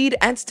 BuzzFeed,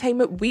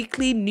 Entertainment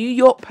Weekly, New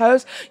York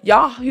Post,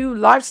 Yahoo,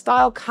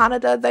 Lifestyle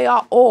Canada. They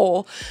are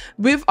all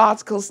with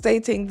articles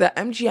stating that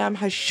MGM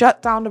has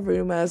shut down the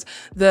rumors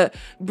that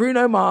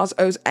Bruno Mars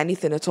owes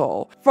anything at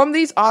all. From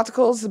these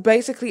articles,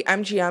 basically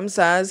MGM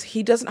says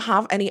he doesn't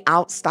have any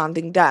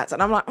outstanding debt.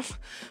 And I'm like,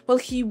 well,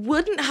 he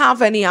wouldn't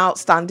have any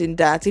outstanding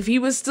debt if he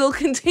was still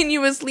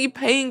continuously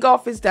paying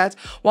off his debt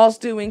whilst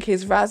doing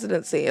his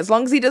residency. As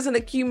long as he doesn't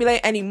accumulate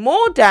any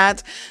more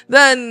debt,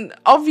 then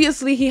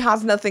obviously he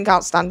has nothing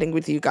outstanding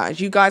with you guys.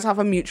 You guys have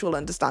a mutual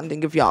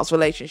understanding of y'all's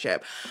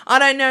relationship. I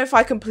don't know if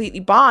I completely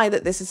buy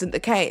that this isn't the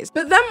case.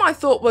 But then my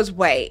thought was,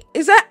 wait,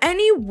 is there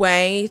any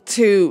way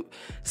to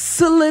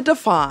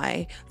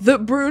solidify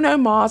that Bruno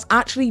Mars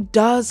actually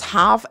does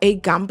have a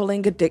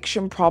gambling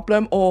addiction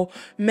problem, or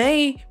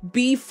may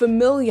be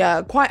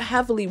familiar quite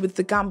heavily with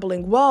the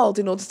gambling world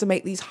in order to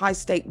make these high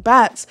stake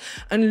bets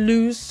and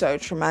lose so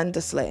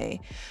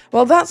tremendously?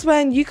 Well, that's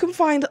when you can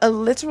find a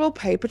literal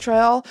paper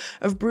trail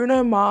of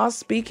Bruno Mars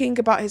speaking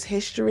about his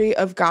history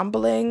of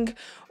gambling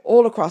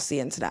all across the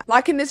internet.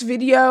 Like in this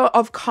video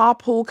of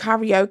carpool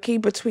karaoke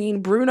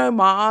between Bruno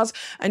Mars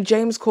and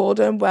James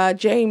Corden, where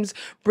James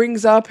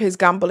brings up his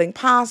gambling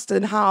past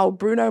and how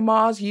Bruno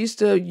Mars used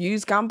to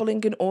use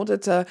gambling in order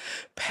to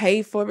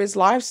pay for his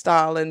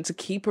lifestyle and to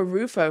keep a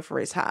roof over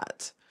his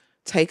head.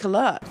 Take a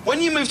look.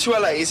 When you moved to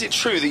LA, is it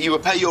true that you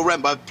would pay your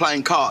rent by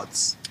playing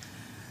cards?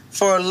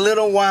 For a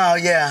little while,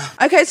 yeah.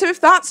 Okay, so if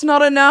that's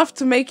not enough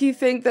to make you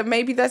think that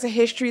maybe there's a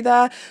history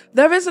there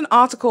is an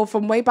article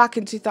from way back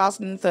in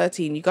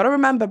 2013. You got to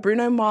remember,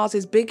 Bruno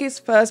Mars's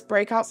biggest first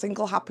breakout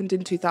single happened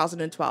in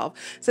 2012.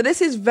 So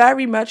this is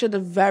very much at the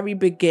very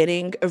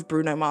beginning of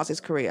Bruno Mars's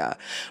career,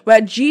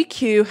 where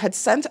GQ had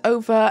sent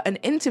over an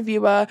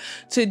interviewer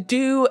to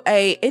do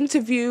a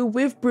interview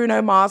with Bruno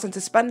Mars and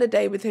to spend a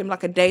day with him,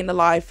 like a day in the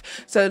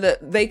life, so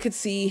that they could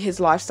see his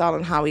lifestyle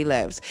and how he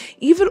lives.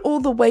 Even all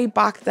the way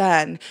back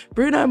then,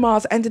 Bruno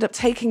Mars ended up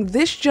taking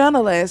this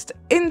journalist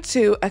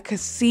into a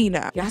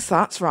casino. Yes,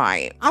 that's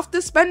right. After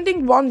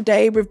spending one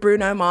day with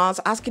Bruno Mars,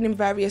 asking him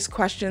various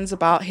questions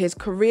about his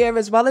career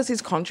as well as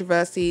his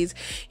controversies,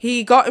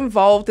 he got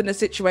involved in a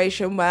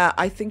situation where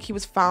I think he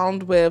was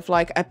found with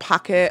like a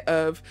packet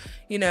of,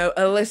 you know,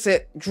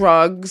 illicit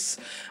drugs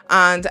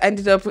and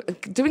ended up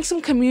doing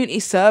some community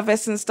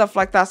service and stuff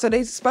like that. So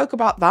they spoke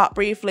about that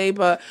briefly,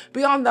 but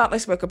beyond that, they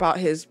spoke about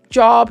his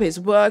job, his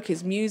work,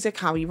 his music,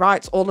 how he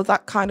writes, all of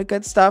that kind of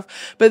good stuff.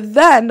 But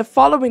then the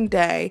following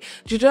day,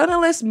 the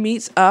journalist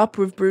meets up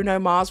with Bruno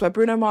Mars, where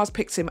Bruno Mars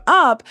picks him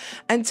up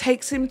and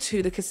takes him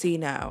to the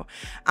casino.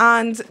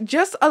 And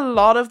just a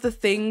lot of the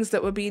things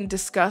that were being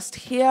discussed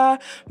here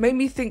made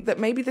me think that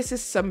maybe this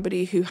is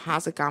somebody who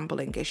has a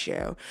gambling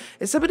issue.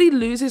 If somebody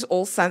loses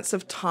all sense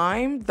of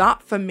time,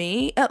 that for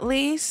me at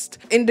least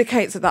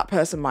indicates that that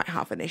person might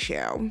have an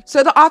issue.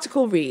 So the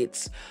article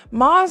reads,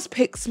 Mars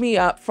picks me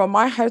up from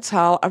my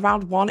hotel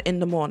around 1 in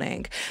the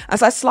morning.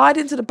 As I slide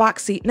into the back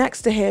seat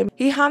next to him,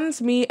 he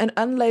hands me an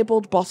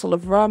unlabeled bottle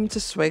of rum to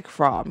swig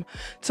from.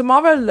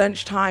 Tomorrow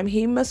lunchtime,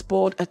 he must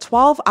board a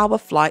 12-hour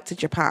flight to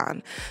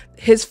Japan.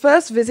 His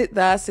first visit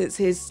there since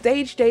his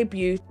stage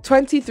debut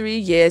 23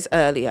 years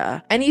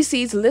earlier, and he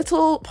sees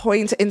little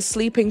point in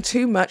sleeping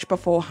too much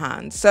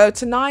beforehand, so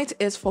tonight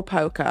is for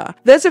poker.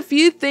 There's a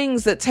few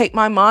things that take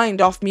my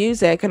mind off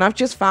music, and I've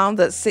just found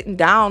that sitting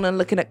down and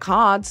looking at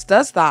cards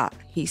does that,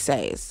 he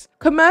says.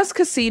 Commerce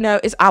Casino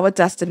is our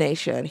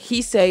destination.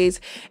 He says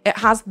it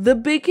has the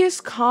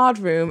biggest card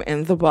room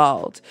in the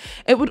world.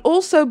 It would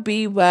also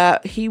be where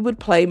he would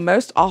play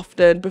most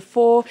often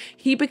before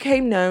he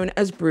became known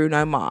as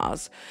Bruno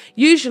Mars.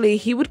 Usually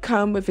he would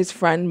come with his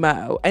friend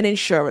Mo, an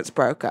insurance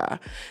broker.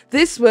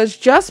 This was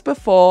just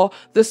before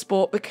the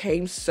sport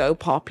became so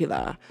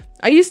popular.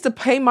 I used to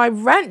pay my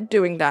rent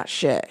doing that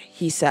shit,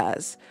 he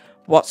says.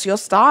 What's your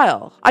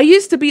style? I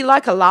used to be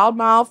like a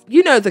loudmouth.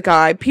 You know the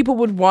guy. People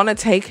would want to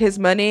take his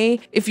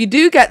money. If you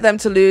do get them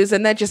to lose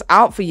and they're just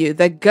out for you,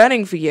 they're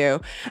gunning for you.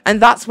 And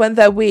that's when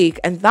they're weak.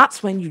 And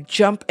that's when you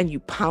jump and you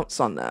pounce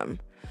on them.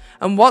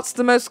 And what's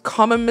the most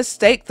common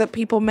mistake that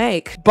people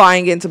make?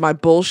 Buying into my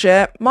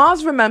bullshit.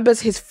 Mars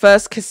remembers his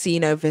first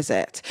casino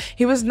visit.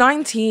 He was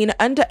 19,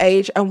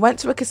 underage, and went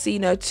to a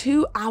casino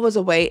 2 hours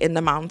away in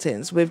the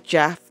mountains with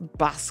Jeff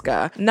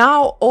Basker,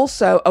 now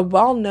also a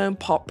well-known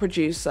pop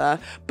producer,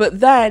 but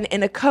then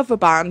in a cover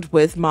band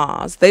with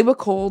Mars. They were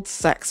called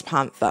Sex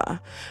Panther.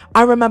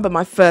 I remember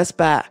my first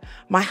bet.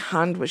 My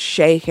hand was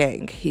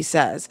shaking, he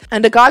says,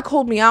 and a guy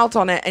called me out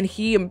on it and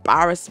he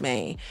embarrassed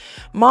me.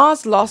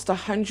 Mars lost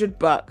 $100,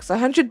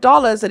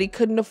 $100 that he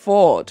couldn't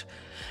afford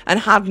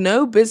and had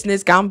no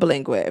business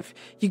gambling with.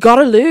 You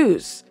gotta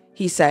lose,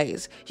 he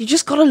says. You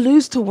just gotta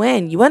lose to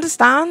win. You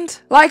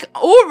understand? Like,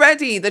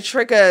 already the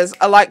triggers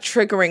are like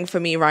triggering for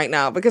me right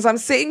now, because I'm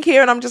sitting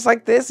here and I'm just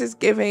like, this is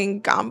giving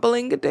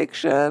gambling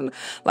addiction.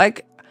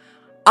 Like,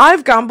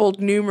 I've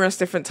gambled numerous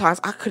different times.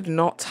 I could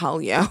not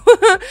tell you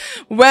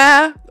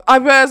where I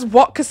was,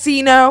 what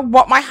casino,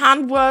 what my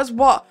hand was,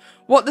 what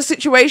the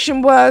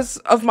situation was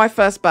of my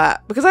first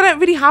bet, because I don't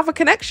really have a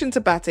connection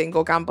to betting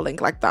or gambling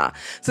like that.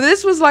 So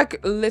this was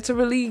like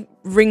literally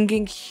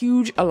ringing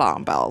huge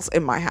alarm bells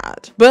in my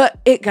head. But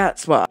it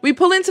gets worse. We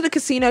pull into the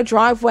casino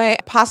driveway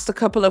past a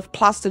couple of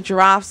plaster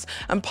giraffes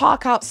and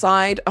park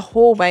outside a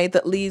hallway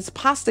that leads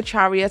past the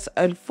chariot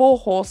and 4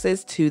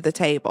 horses to the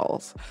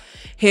tables.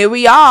 Here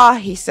we are,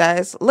 he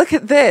says. Look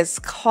at this,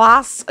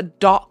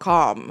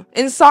 class.com.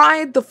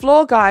 Inside, the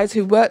floor guys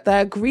who work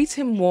there greet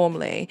him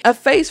warmly, a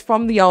face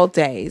from the old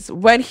days.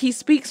 When he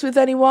speaks with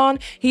anyone,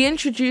 he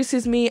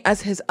introduces me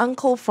as his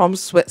uncle from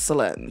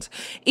Switzerland.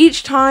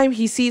 Each time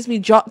he sees me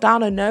jot down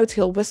a note,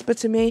 he'll whisper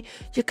to me,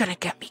 "You're gonna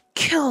get me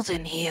killed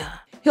in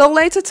here." He'll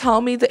later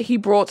tell me that he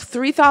brought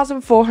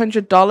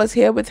 $3,400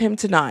 here with him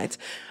tonight.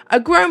 A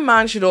grown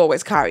man should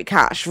always carry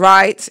cash,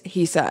 right?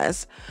 He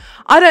says.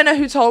 I don't know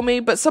who told me,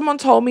 but someone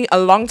told me a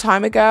long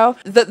time ago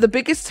that the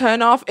biggest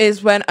turnoff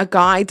is when a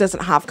guy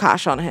doesn't have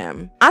cash on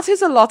him. At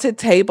his allotted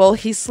table,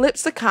 he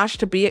slips the cash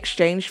to be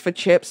exchanged for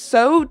chips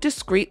so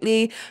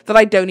discreetly that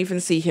I don't even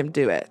see him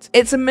do it.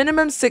 It's a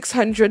minimum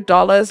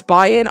 $600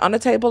 buy-in on a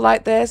table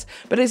like this,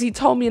 but as he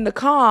told me in the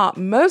car,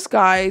 most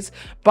guys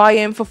buy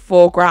in for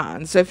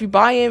 $4,000. So if you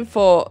buy in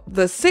for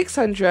the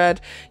 $600,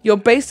 you're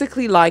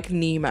basically like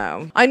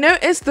Nemo. I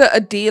noticed that a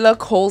dealer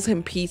calls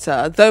him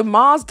Peter, though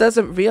Mars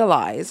doesn't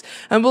realize,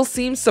 and will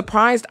seem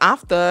surprised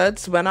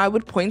afterwards when I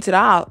would point it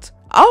out.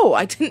 Oh,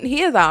 I didn't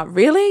hear that.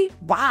 Really?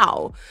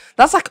 Wow.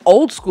 That's like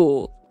old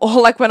school.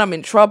 Or like when I'm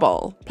in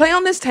trouble. Play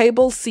on this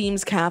table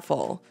seems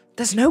careful.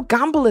 There's no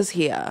gamblers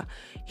here,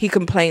 he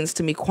complains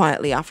to me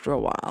quietly after a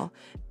while.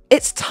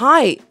 It's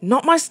tight,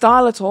 not my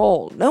style at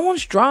all. No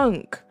one's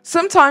drunk.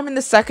 Sometime in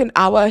the second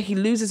hour, he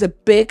loses a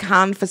big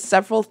hand for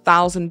several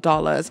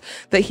 $1,000s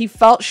that he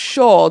felt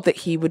sure that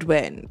he would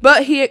win,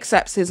 but he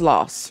accepts his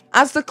loss.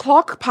 As the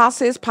clock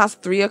passes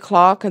past 3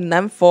 o'clock and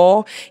then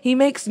 4, he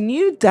makes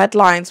new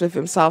deadlines with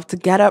himself to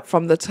get up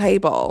from the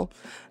table.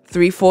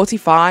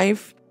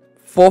 3:45,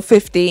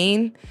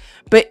 4:15,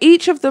 but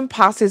each of them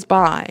passes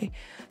by.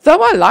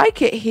 Though I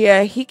like it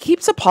here, he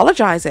keeps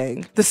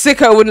apologizing. The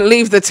sicko wouldn't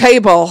leave the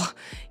table,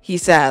 he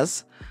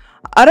says.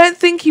 I don't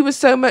think he was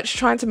so much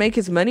trying to make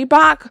his money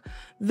back,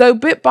 though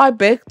bit by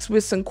bit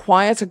with some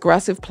quiet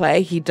aggressive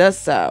play he does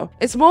so.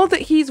 It's more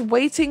that he's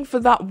waiting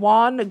for that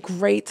one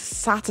great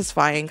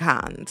satisfying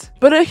hand.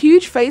 But a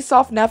huge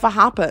face-off never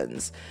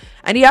happens,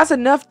 and he has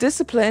enough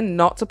discipline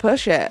not to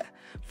push it.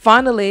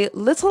 Finally,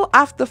 little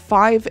after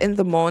 5 in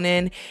the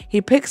morning,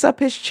 he picks up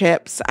his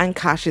chips and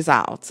cashes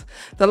out.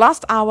 The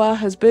last hour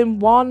has been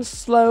one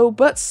slow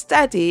but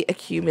steady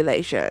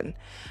accumulation,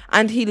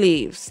 and he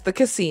leaves the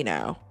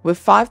casino with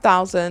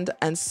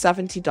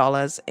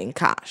 $5,070 in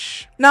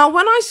cash. Now,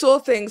 when I saw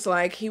things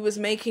like he was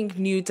making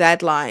new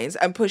deadlines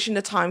and pushing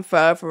the time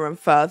further and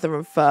further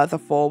and further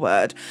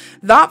forward,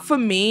 that for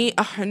me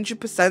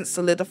 100%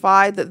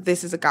 solidified that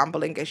this is a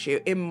gambling issue,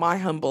 in my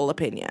humble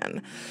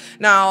opinion.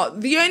 Now,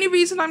 the only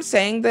reason I'm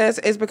saying this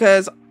is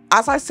because,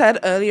 as I said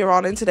earlier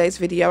on in today's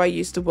video, I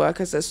used to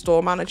work as a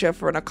store manager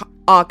for an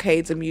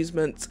arcades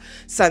amusement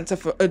center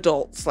for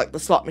adults, like the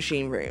slot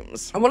machine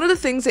rooms. And one of the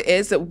things it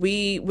is that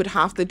we would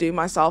have to do,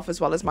 myself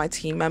as well as my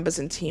team members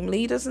and team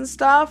leaders and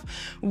stuff,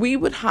 we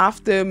would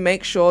have to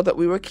make sure that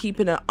we were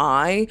keeping an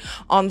eye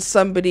on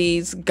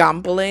somebody's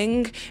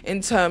gambling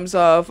in terms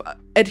of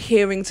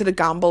adhering to the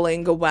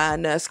gambling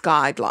awareness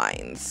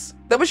guidelines.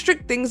 There were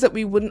strict things that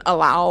we wouldn't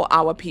allow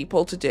our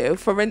people to do.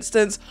 For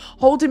instance,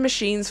 holding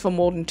machines for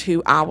more than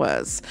 2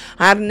 hours.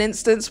 I had an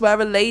instance where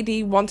a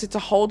lady wanted to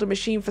hold a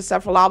machine for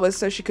several hours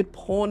so she could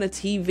pawn a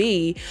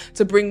TV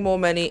to bring more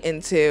money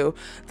into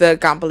the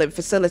gambling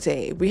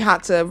facility. We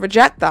had to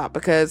reject that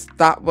because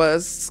that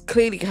was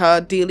clearly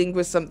her dealing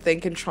with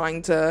something and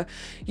trying to,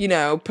 you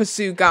know,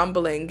 pursue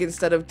gambling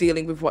instead of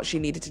dealing with what she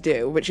needed to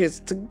do, which is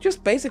to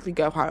just basically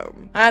go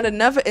home. I had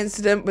another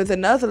incident with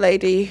another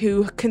lady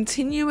who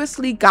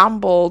continuously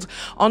gambled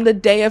on the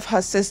day of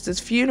her sister's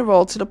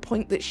funeral to the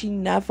point that she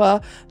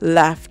never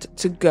left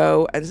to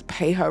go and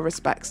pay her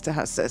respects to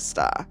her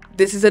sister.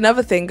 This is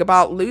another thing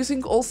about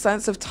losing all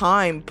sense of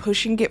time,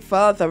 pushing it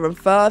further and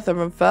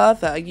further and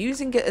further,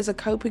 using it as a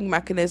coping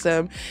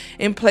mechanism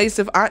in place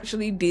of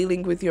actually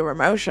dealing with your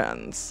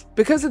emotions.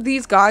 Because of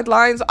these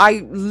guidelines,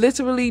 I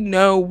literally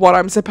know what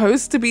I'm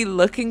supposed to be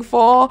looking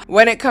for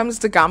when it comes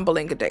to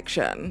gambling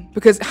addiction.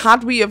 Because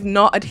had we have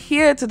not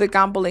adhered to the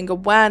gambling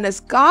awareness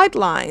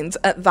guidelines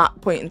at that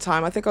point in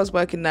time, I think I was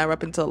working there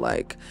up until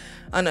like,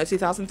 I don't know,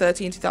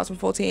 2013,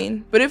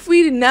 2014. But if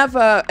we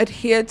never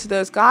adhered to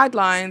those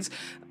guidelines,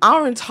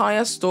 our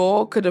entire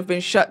store could have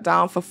been shut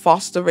down for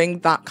fostering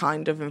that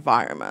kind of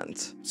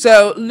environment.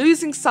 So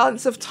losing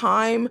sense of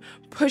time,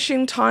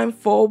 pushing time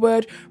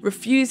forward,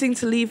 refusing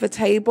to leave a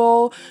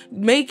table,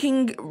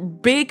 making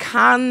big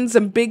hands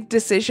and big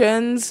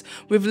decisions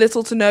with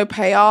little to no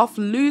payoff,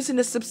 losing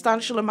a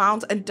substantial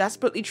amount and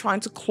desperately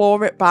trying to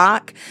claw it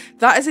back,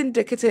 that is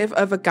indicative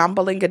of a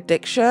gambling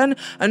addiction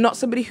and not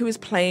somebody who is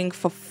playing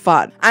for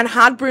fun. And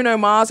had Bruno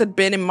Mars had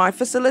been in my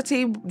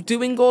facility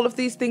doing all of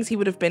these things, he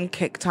would have been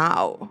kicked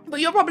out.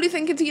 But you're probably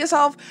thinking to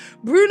yourself,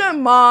 Bruno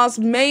Mars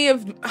may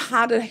have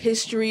had a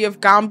history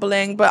of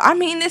gambling, but I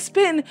mean, it's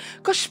been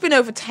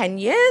over 10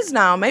 years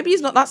now. Maybe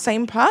he's not that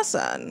same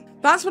person.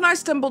 That's when I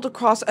stumbled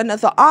across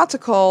another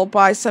article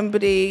by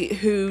somebody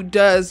who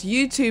does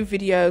YouTube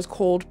videos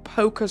called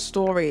Poker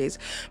Stories,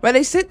 where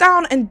they sit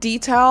down and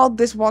detail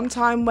this one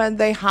time when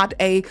they had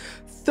a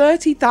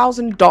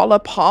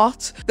 $30,000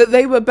 pot that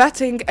they were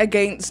betting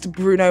against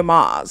Bruno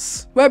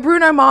Mars, where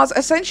Bruno Mars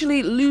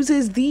essentially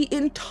loses the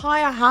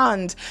entire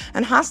hand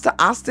and has to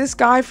ask this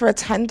guy for a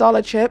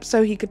 $10 chip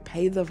so he could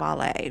pay the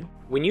valet.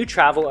 When you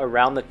travel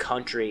around the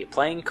country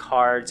playing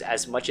cards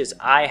as much as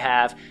I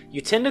have, you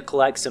tend to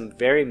collect some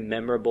very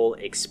memorable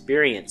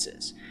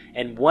experiences.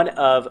 And one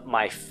of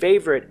my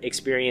favorite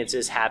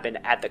experiences happened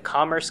at the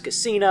Commerce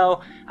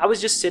Casino. I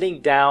was just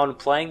sitting down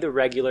playing the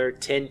regular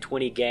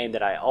 10-20 game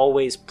that I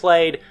always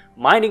played,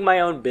 minding my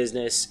own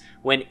business,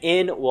 when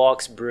in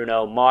walks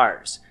Bruno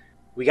Mars.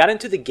 We got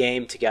into the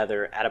game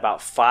together at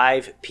about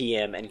 5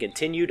 p.m. and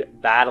continued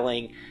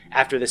battling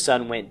after the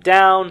sun went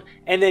down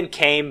and then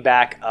came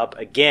back up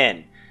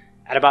again.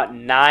 At about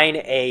 9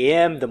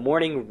 a.m., the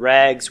morning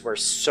regs were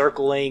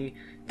circling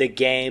the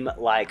game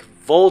like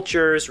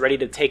vultures, ready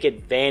to take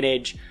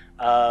advantage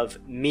of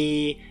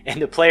me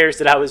and the players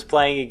that I was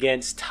playing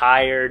against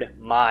tired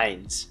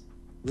minds.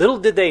 Little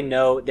did they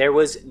know there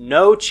was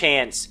no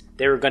chance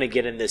they were going to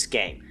get in this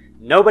game.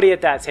 Nobody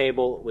at that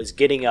table was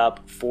getting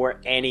up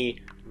for any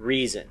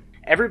reason.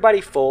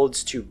 Everybody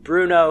folds to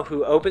Bruno,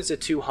 who opens the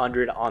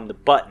 200 on the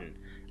button.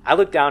 I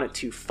look down at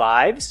 2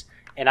 5s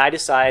and I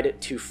decide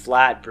to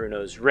flat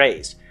Bruno's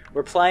raise.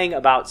 We're playing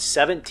about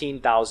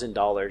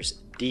 $17,000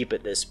 deep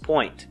at this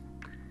point.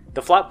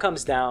 The flop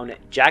comes down,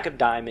 Jack of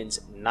diamonds,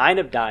 9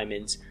 of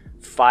diamonds,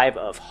 5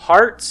 of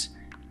hearts.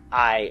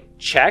 I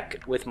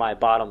check with my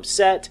bottom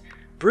set.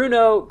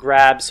 Bruno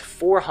grabs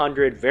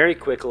 400 very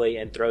quickly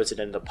and throws it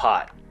in the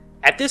pot.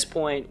 At this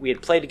point, we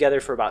had played together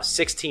for about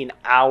 16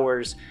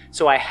 hours,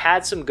 so I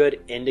had some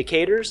good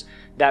indicators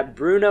that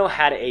Bruno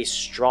had a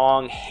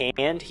strong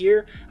hand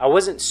here. I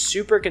wasn't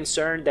super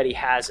concerned that he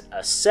has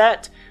a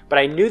set, but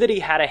I knew that he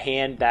had a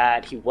hand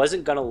that he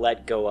wasn't going to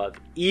let go of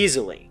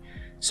easily.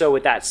 So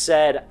with that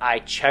said, I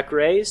check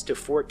raised to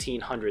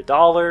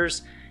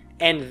 $1,400,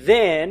 and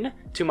then,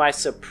 to my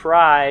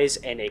surprise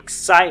and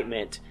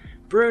excitement,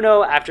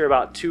 Bruno, after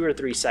about 2 or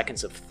 3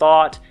 seconds of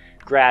thought,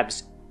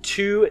 grabs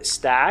 2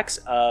 stacks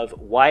of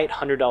white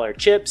 $100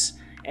 chips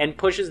and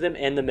pushes them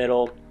in the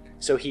middle,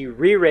 so he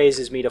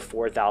re-raises me to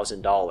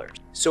 $4,000.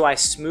 So I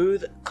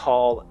smooth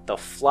call the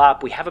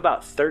flop. We have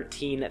about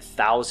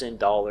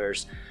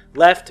 $13,000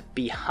 left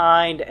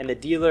behind, and the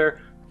dealer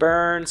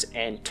burns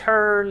and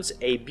turns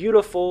a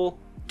beautiful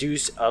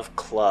deuce of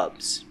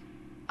clubs.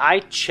 I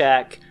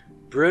check.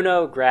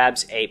 Bruno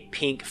grabs a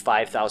pink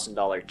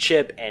 $5,000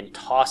 chip and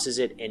tosses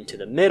it into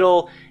the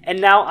middle, and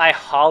now I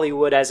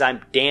Hollywood as I'm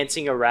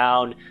dancing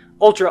around,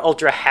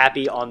 ultra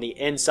happy on the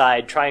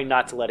inside, trying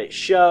not to let it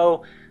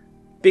show,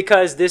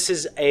 because this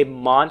is a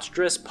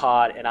monstrous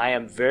pot and I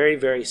am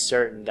very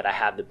certain that I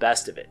have the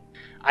best of it.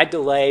 I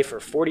delay for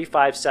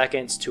 45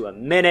 seconds to a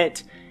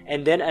minute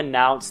and then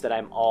announce that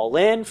I'm all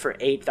in for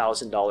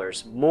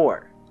 $8,000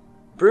 more.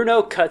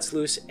 Bruno cuts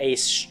loose a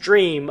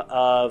stream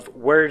of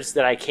words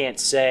that I can't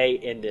say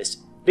in this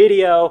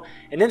video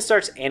and then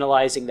starts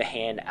analyzing the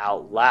hand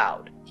out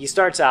loud. He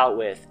starts out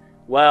with,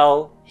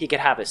 well, he could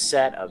have a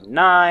set of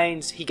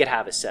 9s, he could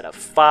have a set of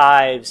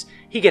 5s,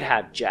 he could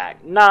have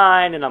Jack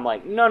 9, and I'm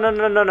like,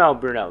 no,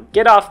 Bruno,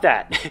 get off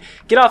that.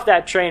 Get off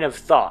that train of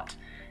thought.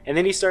 And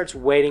then he starts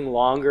waiting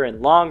longer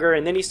and longer,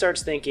 and then he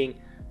starts thinking,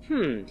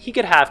 he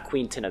could have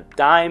Queen 10 of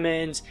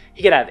diamonds,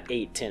 he could have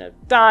 8 10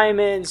 of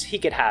diamonds, he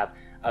could have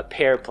a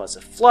pair plus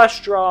a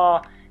flush draw,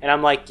 and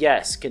I'm like,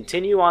 yes,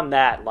 continue on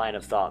that line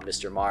of thought,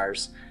 Mr.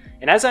 Mars.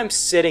 And as I'm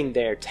sitting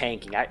there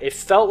tanking, it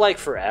felt like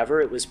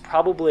forever. It was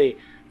probably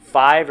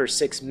 5 or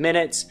 6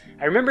 minutes.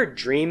 I remember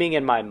dreaming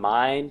in my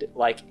mind,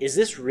 like, is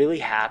this really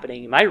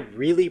happening? Am I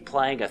really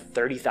playing a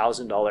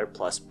 $30,000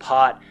 plus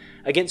pot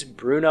against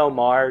Bruno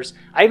Mars?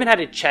 I even had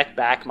to check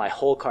back my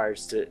hole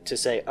cards to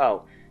say,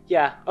 oh,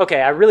 yeah,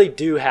 okay, I really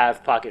do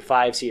have pocket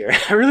 5s here.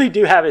 I really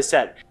do have a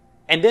set.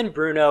 And then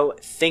Bruno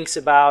thinks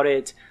about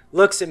it,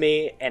 looks at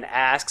me, and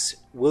asks,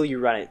 will you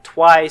run it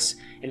twice?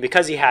 And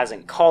because he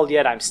hasn't called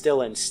yet, I'm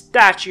still in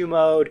statue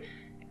mode.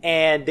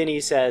 And then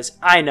he says,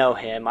 I know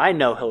him. I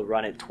know he'll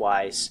run it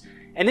twice.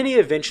 And then he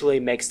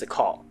eventually makes the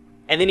call.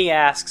 And then he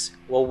asks,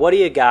 well, what do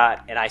you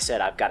got? And I said,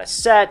 I've got a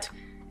set.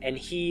 And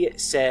he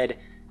said,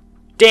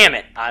 damn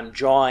it, I'm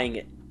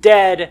drawing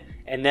dead.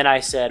 And then I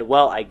said,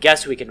 well, I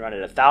guess we can run it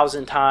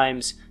 1,000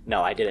 times.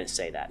 No, I didn't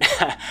say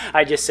that.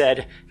 I just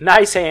said,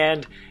 nice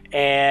hand.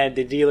 And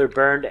the dealer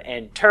burned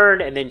and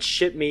turned and then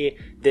shipped me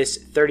this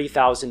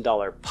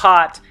 $30,000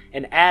 pot.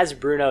 And as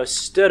Bruno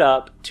stood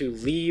up to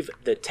leave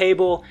the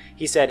table,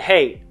 he said,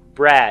 hey,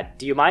 Brad,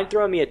 do you mind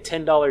throwing me a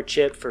 $10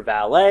 chip for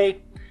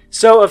valet?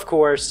 So, of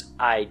course,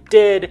 I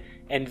did.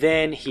 And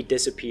then he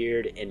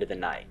disappeared into the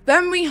night.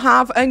 Then we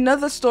have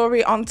another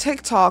story on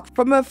TikTok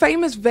from a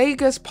famous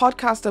Vegas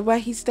podcaster where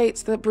he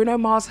states that Bruno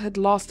Mars had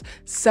lost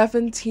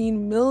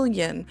 $17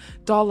 million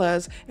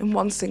in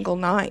one single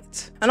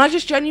night. And I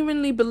just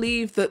genuinely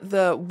believe that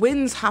the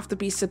wins have to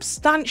be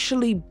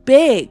substantially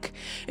big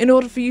in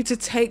order for you to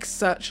take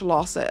such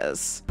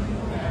losses.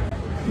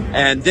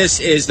 And this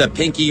is the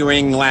Pinky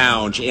Ring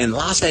Lounge in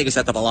Las Vegas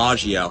at the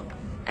Bellagio.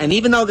 And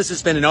even though this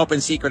has been an open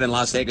secret in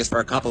Las Vegas for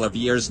a couple of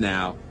years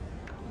now,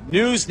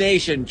 News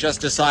Nation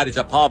just decided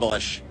to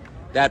publish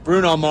that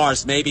Bruno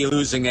Mars may be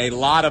losing a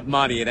lot of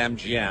money at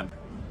MGM.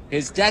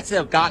 His debts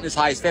have gotten as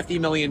high as $50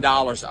 million,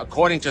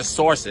 according to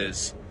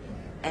sources.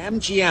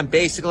 MGM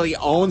basically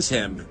owns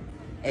him,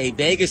 a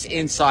Vegas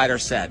insider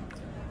said.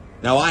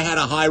 Now, I had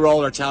a high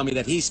roller tell me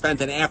that he spent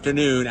an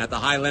afternoon at the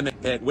high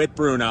limit pit with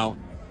Bruno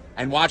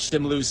and watched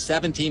him lose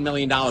 $17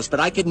 million,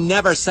 but I could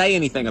never say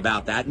anything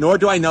about that, nor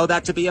do I know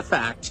that to be a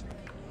fact,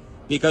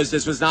 because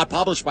this was not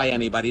published by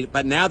anybody.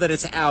 But now that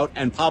it's out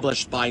and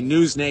published by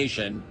News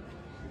Nation,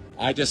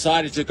 I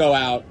decided to go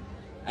out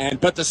and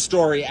put the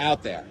story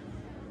out there.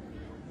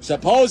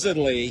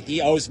 Supposedly,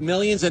 he owes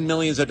millions and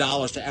millions of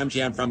dollars to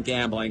MGM from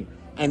gambling.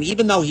 And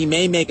even though he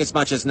may make as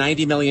much as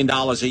 $90 million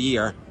a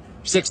year,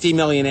 $60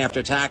 million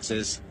after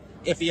taxes,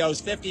 if he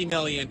owes $50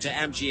 million to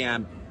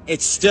MGM,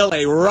 it's still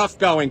a rough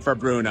going for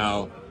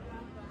Bruno.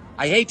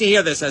 I hate to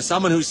hear this as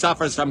someone who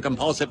suffers from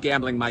compulsive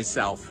gambling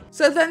myself.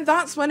 So then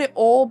that's when it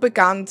all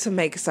began to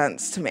make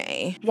sense to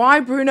me.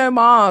 Why Bruno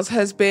Mars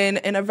has been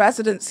in a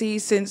residency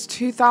since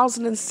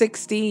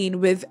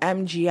 2016 with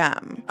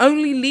MGM,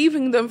 only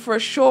leaving them for a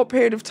short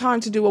period of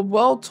time to do a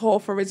world tour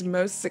for his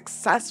most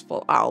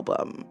successful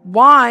album.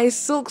 Why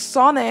Silk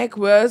Sonic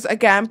was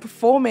again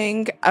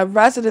performing a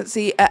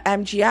residency at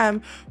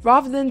MGM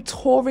rather than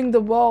touring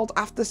the world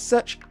after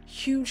such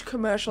huge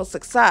commercial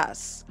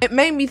success. It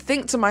made me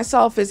think to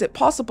myself, is it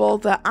possible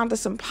that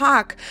Anderson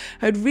 .Paak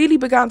had really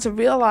begun to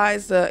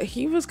realize that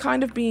he was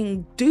kind of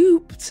being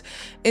duped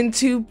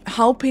into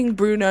helping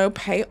Bruno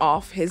pay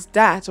off his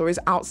debt or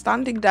his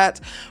outstanding debt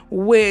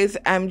with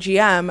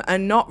MGM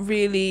and not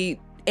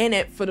really in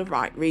it for the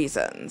right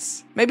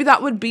reasons? Maybe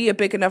that would be a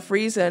big enough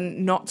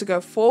reason not to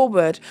go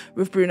forward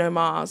with Bruno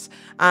Mars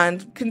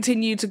and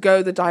continue to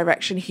go the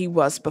direction he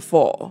was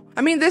before.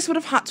 I mean, this would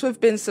have had to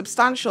have been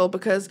substantial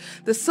because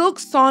the Silk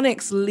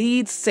Sonic's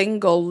lead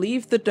single,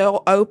 Leave the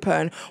Door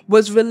Open,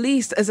 was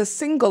released as a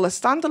single, a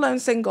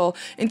standalone single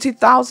in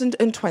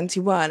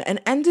 2021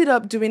 and ended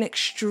up doing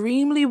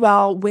extremely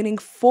well, winning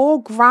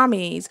 4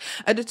 Grammys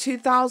at the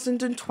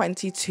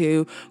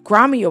 2022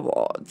 Grammy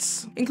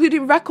Awards,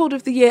 including Record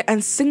of the Year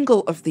and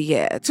Single of the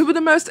Year, 2 of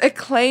the most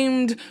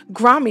acclaimed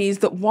Grammys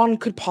that one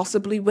could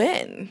possibly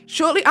win.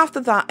 Shortly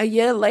after that, a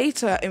year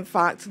later, in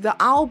fact, the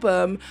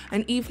album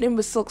An Evening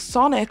with Silk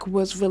Sonic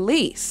was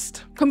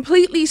released,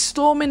 completely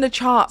storming the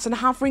charts and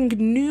having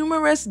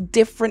numerous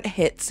different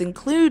hits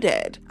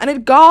included, and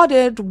it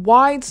garnered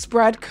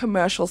widespread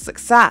commercial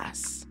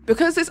success.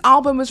 Because this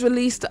album was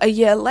released a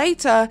year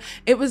later,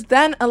 it was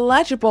then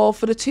eligible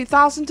for the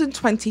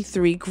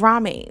 2023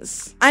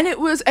 Grammys. And it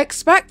was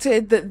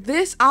expected that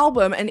this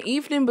album, An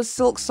Evening with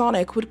Silk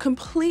Sonic, would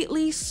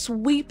completely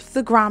sweep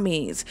the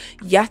Grammys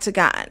yet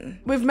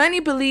again, with many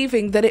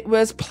believing that it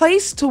was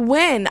placed to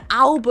win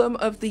Album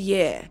of the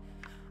Year.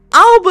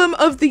 Album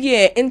of the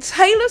Year! In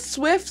Taylor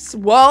Swift's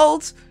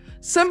world,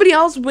 somebody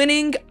else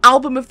winning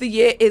Album of the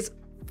Year is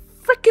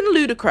freaking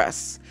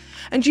ludicrous.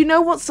 And you know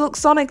what Silk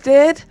Sonic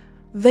did?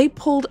 They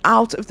pulled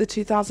out of the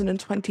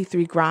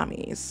 2023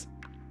 Grammys.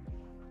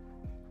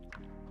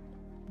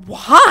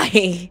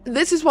 Why?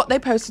 This is what they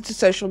posted to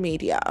social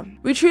media.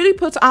 We truly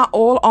put our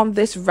all on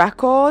this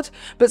record,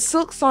 but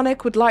Silk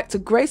Sonic would like to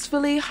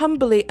gracefully,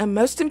 humbly, and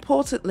most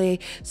importantly,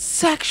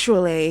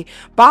 sexually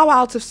bow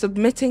out of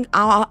submitting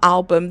our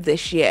album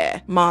this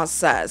year. Mars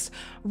says,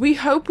 "We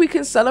hope we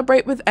can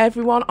celebrate with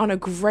everyone on a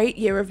great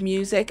year of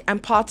music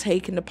and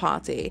partake in the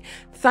party.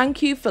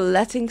 Thank you for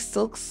letting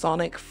Silk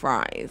Sonic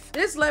thrive."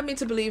 This led me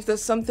to believe that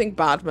something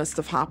bad must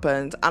have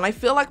happened, and I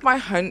feel like my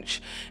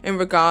hunch in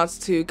regards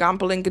to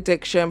gambling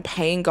addiction,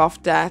 paying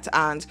off debt,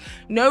 and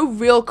no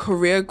real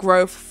career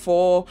growth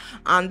for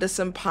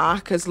Anderson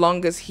 .Paak as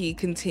long as he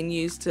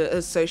continues to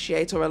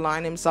associate or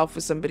align himself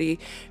with somebody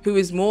who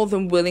is more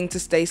than willing to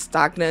stay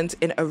stagnant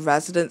in a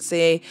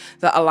residency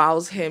that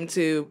allows him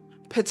to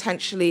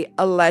potentially,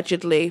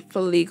 allegedly,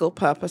 for legal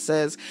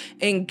purposes,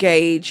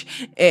 engage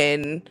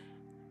in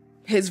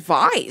his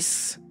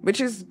vice, which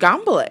is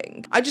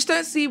gambling. I just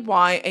don't see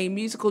why a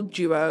musical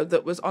duo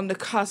that was on the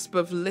cusp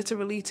of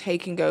literally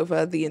taking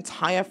over the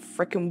entire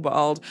freaking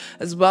world,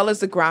 as well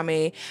as the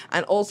Grammy,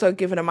 and also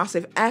giving a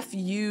massive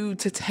FU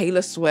to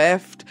Taylor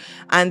Swift,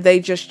 and they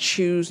just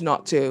choose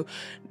not to.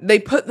 They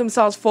put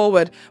themselves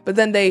forward, but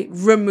then they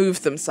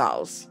remove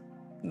themselves.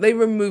 They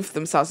removed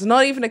themselves. It's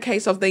not even a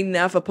case of they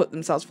never put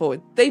themselves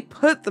forward. They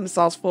put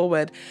themselves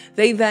forward.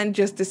 They then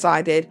just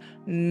decided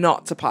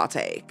not to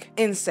partake.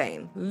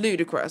 Insane.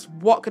 Ludicrous.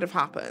 What could have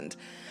happened?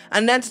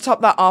 And then to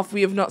top that off,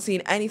 we have not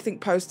seen anything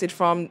posted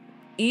from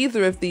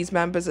either of these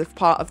members as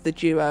part of the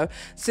duo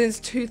since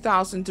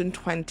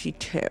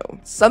 2022.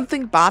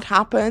 Something bad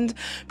happened,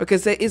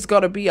 because there is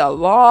got to be a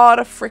lot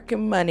of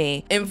freaking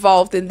money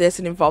involved in this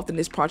and involved in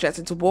this project,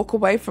 and to walk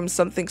away from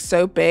something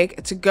so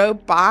big to go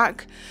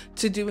back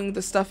to doing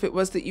the stuff it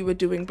was that you were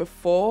doing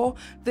before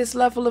this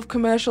level of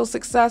commercial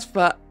success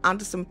for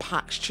Anderson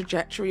 .Paak's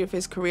trajectory of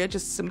his career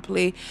just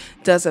simply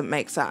doesn't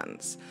make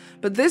sense.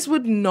 But this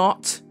would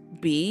not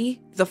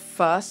be the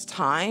first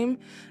time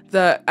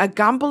that a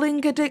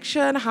gambling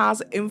addiction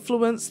has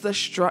influenced the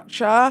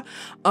structure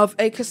of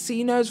a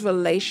casino's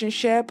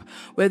relationship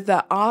with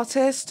the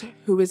artist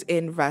who is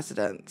in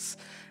residence.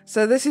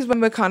 So this is when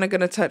we're kind of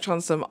going to touch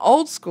on some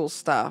old school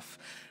stuff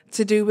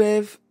to do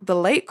with the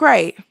late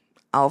great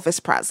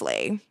Elvis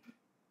Presley.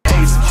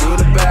 Secure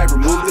the bag,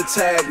 remove the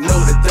tag, know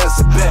that that's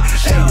a bet.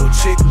 Hey, your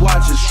chick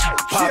watches,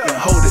 pop and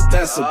hold it,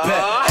 that's a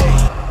bet.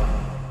 Hey.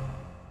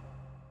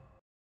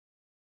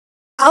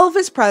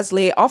 Elvis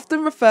Presley,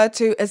 often referred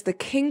to as the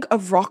king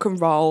of rock and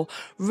roll,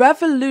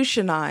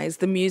 revolutionized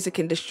the music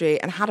industry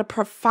and had a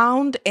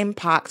profound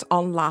impact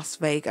on Las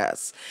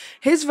Vegas.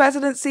 His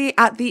residency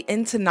at the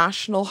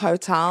International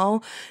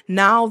Hotel,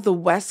 now the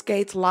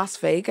Westgate Las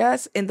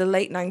Vegas, in the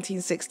late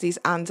 1960s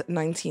and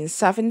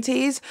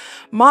 1970s,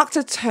 marked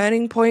a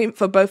turning point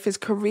for both his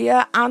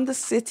career and the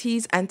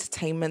city's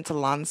entertainment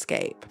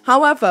landscape.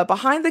 However,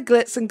 behind the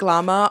glitz and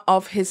glamour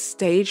of his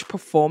stage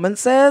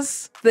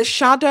performances, the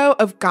shadow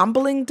of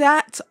gambling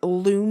debt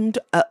loomed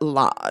at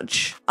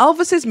large.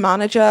 Elvis's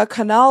manager,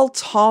 Colonel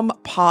Tom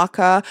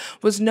Parker,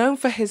 was known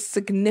for his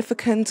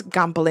significant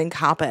gambling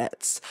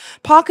habits.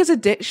 Parker's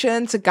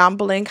addiction to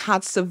gambling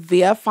had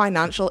severe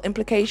financial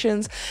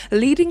implications,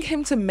 leading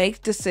him to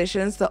make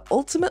decisions that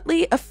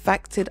ultimately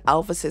affected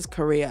Elvis's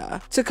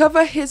career. To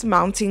cover his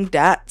mounting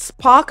debts,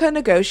 Parker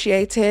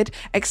negotiated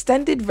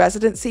extended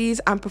residencies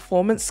and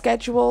performance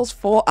schedules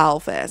for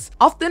Elvis,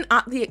 often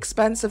at the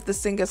expense of the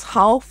singer's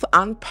health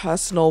and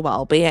personal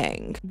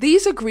well-being.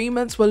 These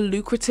agreements were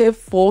lucrative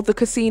for the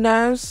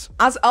casinos,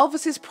 as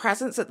Elvis's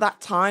presence at that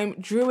time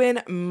drew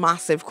in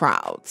massive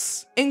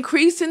crowds,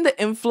 increasing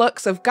the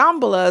influx of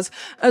gamblers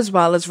as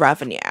well as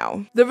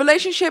revenue. The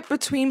relationship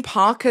between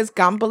Parker's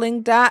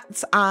gambling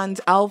debts and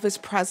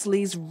Elvis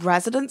Presley's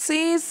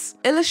residencies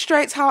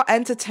illustrates how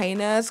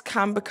entertainers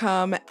can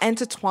become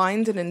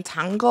intertwined and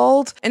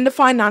entangled in the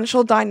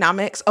financial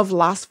dynamics of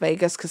Las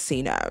Vegas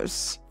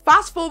casinos.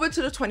 Fast forward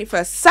to the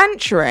 21st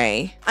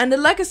century, and the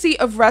legacy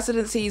of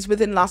residencies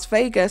within Las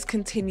Vegas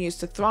continues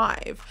to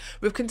thrive,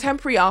 with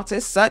contemporary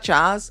artists such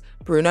as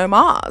Bruno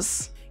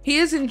Mars. He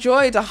has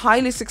enjoyed a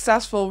highly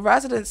successful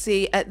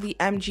residency at the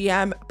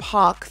MGM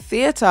Park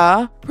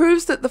Theater,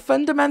 proves that the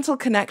fundamental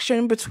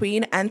connection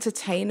between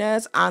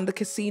entertainers and the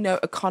casino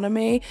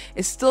economy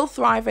is still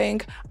thriving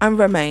and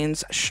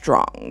remains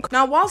strong.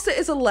 Now, whilst it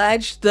is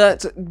alleged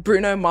that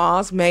Bruno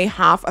Mars may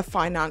have a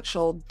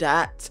financial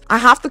debt, I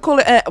have to call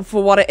it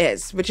for what it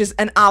is, which is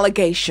an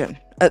allegation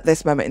at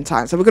this moment in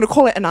time. So we're going to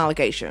call it an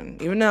allegation,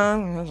 even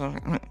though...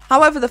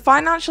 However, the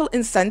financial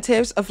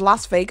incentives of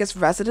Las Vegas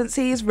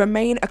residencies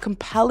remain a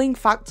compelling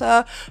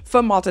factor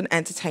for modern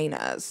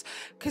entertainers.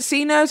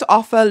 Casinos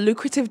offer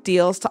lucrative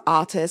deals to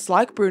artists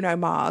like Bruno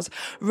Mars,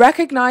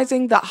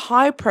 recognizing that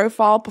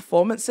high-profile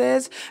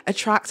performances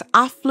attract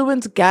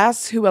affluent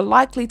guests who are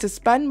likely to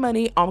spend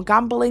money on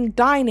gambling,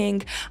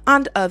 dining,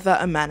 and other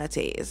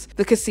amenities.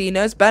 The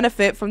casinos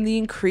benefit from the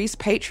increased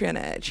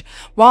patronage,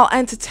 while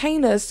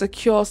entertainers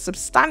secure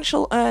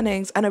substantial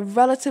earnings and a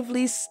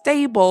relatively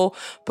stable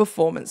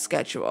performance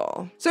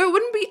schedule. So it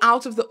wouldn't be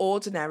out of the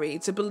ordinary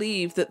to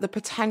believe that the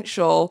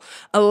potential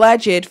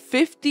alleged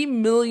 $50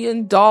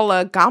 million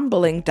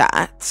gambling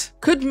debt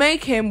could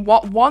make him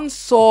what one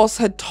source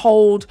had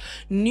told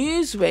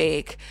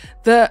Newsweek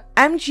that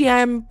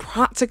MGM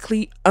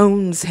practically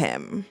owns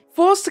him,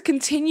 forced to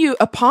continue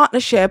a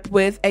partnership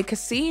with a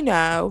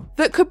casino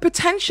that could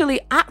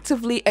potentially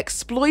actively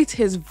exploit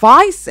his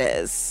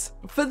vices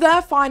for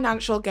their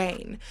financial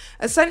gain,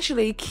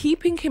 essentially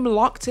keeping him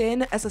locked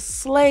in as a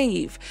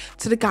slave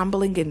to the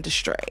gambling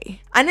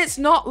industry. And it's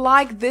not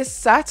like this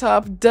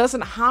setup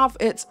doesn't have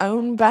its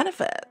own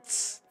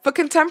benefits. For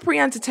contemporary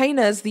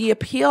entertainers, the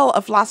appeal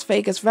of Las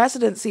Vegas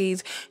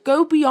residencies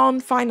go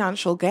beyond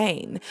financial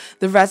gain.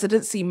 The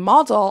residency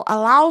model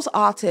allows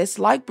artists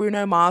like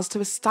Bruno Mars to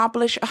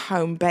establish a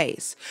home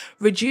base,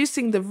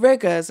 reducing the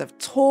rigors of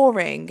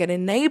touring and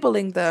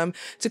enabling them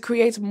to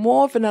create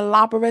more of an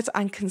elaborate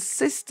and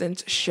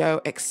consistent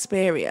show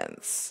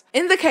experience.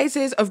 In the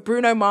cases of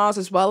Bruno Mars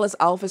as well as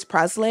Elvis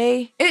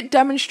Presley, it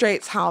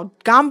demonstrates how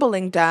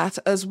gambling debt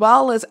as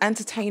well as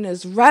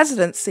entertainers'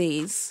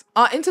 residencies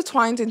are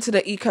intertwined into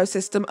the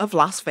ecosystem of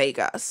Las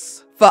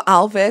Vegas. For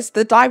Elvis,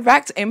 the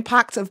direct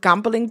impact of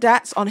gambling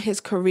debts on his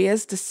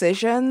career's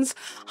decisions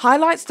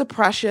highlights the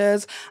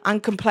pressures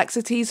and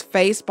complexities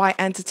faced by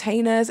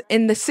entertainers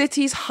in the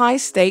city's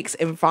high-stakes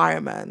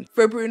environment.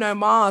 For Bruno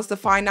Mars, the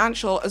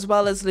financial as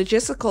well as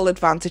logistical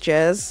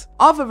advantages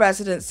of a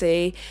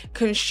residency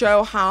can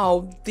show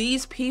how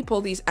these people,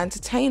 these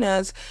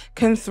entertainers,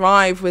 can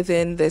thrive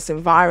within this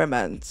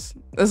environment,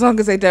 as long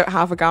as they don't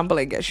have a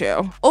gambling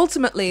issue.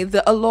 Ultimately,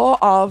 the allure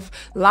of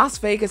Las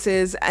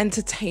Vegas's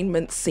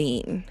entertainment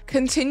scene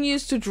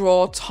continues to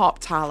draw top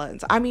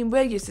talent. I mean,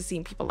 we're used to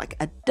seeing people like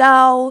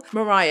Adele,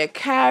 Mariah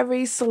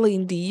Carey,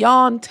 Celine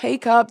Dion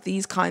take up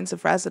these kinds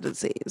of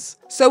residencies.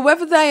 So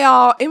whether they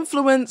are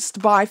influenced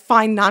by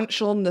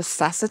financial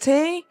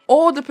necessity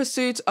or the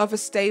pursuit of a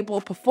stable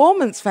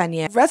performance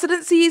venue,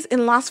 residencies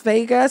in Las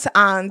Vegas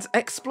and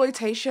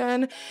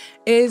exploitation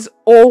is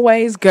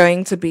always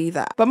going to be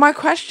there. But my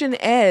question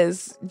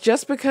is,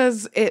 just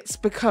because it's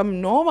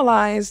become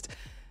normalized,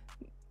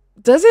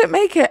 does it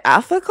make it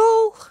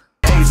ethical?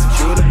 Hey,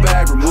 secure the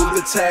bag, remove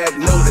the tag,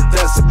 know that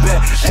that's a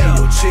bet. Hey,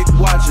 your chick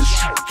watching,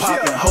 pop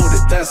and hold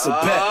it, that's a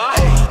bet.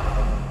 Hey.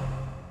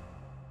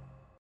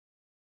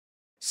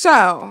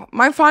 So,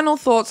 my final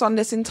thoughts on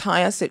this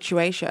entire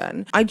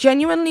situation. I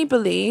genuinely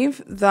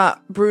believe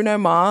that Bruno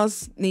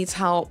Mars needs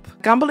help.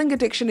 Gambling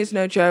addiction is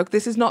no joke.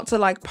 This is not to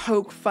like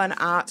poke fun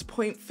at,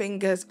 point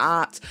fingers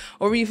at,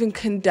 or even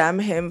condemn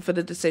him for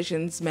the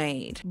decisions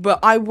made. But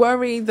I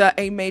worry that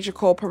a major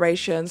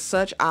corporation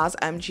such as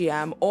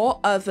MGM or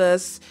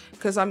others,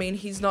 because I mean,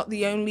 he's not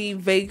the only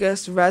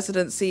Vegas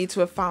residency to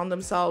have found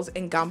themselves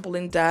in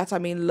gambling debt. I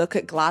mean, look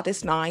at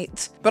Gladys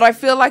Knight. But I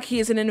feel like he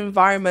is in an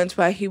environment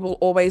where he will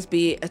always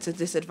be at a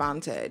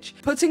disadvantage.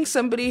 Putting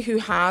somebody who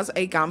has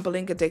a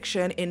gambling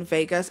addiction in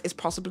Vegas is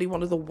possibly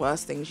one of the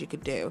worst things you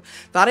could do.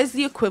 That is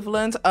the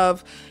equivalent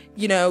of,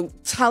 you know,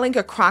 telling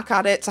a crack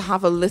addict to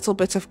have a little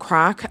bit of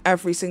crack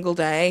every single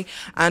day.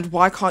 And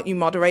why can't you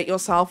moderate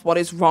yourself? What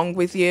is wrong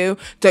with you?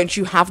 Don't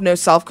you have no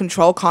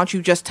self-control? Can't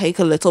you just take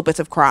a little bit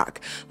of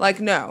crack?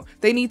 Like, no,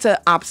 they need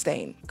to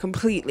abstain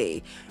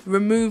completely.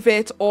 Remove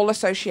it, all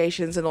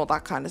associations and all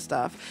that kind of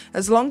stuff.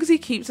 As long as he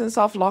keeps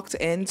himself locked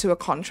into a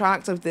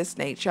contract of this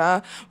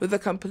nature with a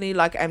company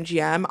like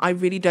MGM, I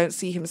really don't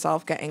see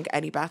himself getting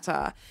any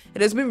better.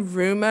 It has been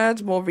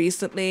rumored more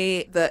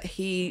recently that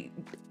he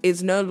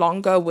is no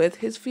longer with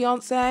his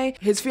fiance.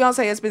 His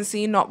fiance has been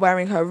seen not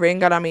wearing her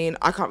ring, and I mean,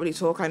 I can't really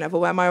talk, I never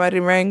wear my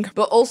wedding ring.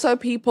 But also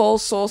people,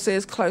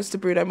 sources close to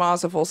Bruno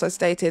Mars have also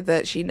stated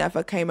that she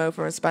never came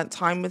over and spent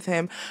time with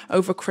him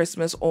over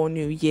Christmas or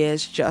New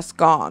Year's just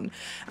gone.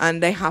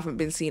 And they haven't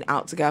been seen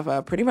out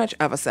together pretty much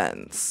ever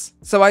since.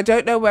 So I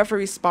don't know whether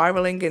he's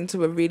spiraling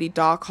into a really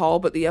dark hole,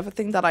 but the other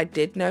thing that I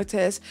did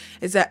notice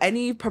is that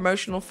any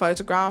promotional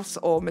photographs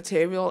or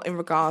material in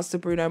regards to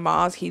Bruno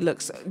Mars, he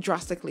looks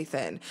drastically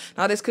thin.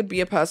 Now this could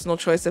be a personal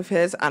choice of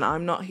his, and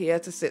I'm not here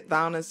to sit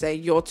down and say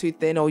you're too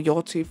thin or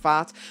you're too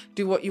fat.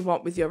 Do what you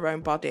want with your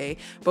own body.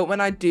 But when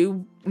I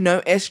do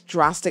notice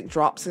drastic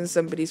drops in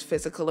somebody's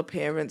physical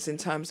appearance in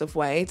terms of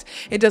weight,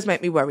 it does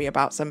make me worry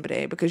about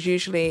somebody, because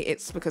usually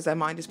it's because their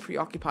mind is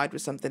preoccupied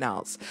with something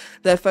else.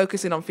 They're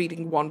focusing on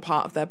feeding one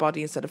part of their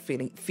body instead of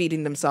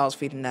feeding themselves,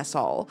 feeding their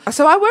soul.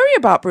 So I worry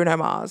about Bruno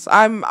Mars.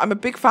 I'm a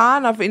big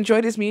fan. I've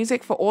enjoyed his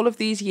music for all of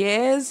these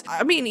years.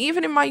 I mean,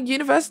 even in my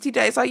university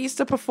days, I used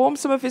to perform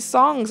some of his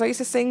songs. I used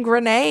to sing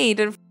Grenade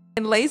and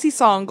Lazy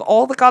Song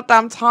all the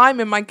goddamn time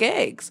in my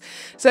gigs.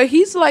 So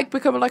he's like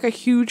becoming like a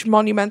huge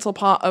monumental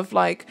part of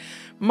like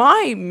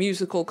my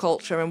musical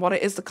culture and what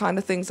it is, the kind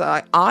of things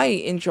that I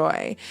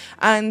enjoy.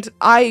 And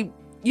I,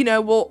 you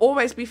know, will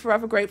always be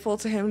forever grateful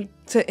to him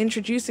to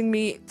introducing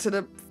me to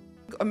the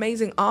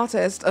amazing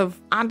artist of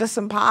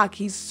Anderson .Paak.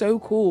 He's so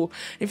cool.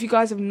 If you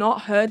guys have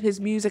not heard his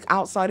music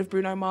outside of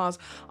Bruno Mars,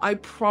 I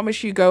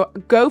promise you,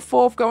 go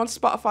forth, go on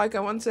Spotify,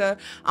 go onto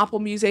Apple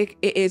Music.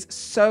 It is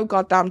so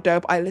goddamn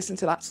dope. I listen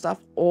to that stuff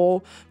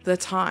all the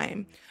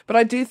time. But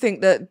I do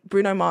think that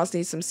Bruno Mars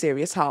needs some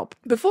serious help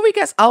before he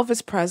gets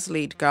Elvis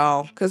Presley to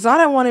go, because I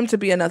don't want him to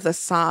be another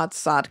sad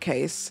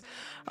case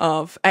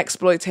of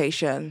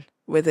exploitation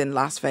within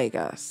Las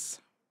Vegas.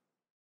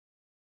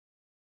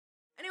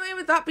 Anyway,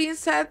 with that being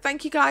said,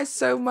 thank you guys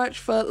so much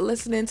for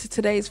listening to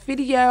today's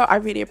video. I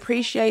really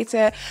appreciate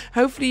it.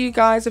 Hopefully you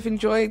guys have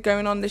enjoyed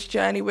going on this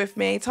journey with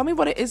me. Tell me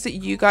what it is that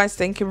you guys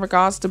think in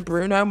regards to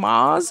Bruno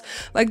Mars.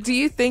 Like, do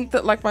you think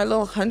that like my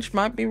little hunch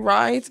might be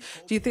right?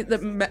 Do you think that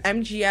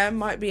MGM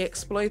might be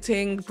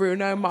exploiting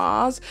Bruno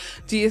Mars?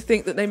 Do you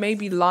think that they may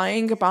be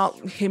lying about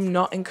him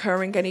not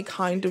incurring any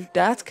kind of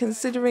debt,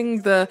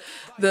 considering the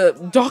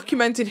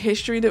documented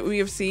history that we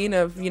have seen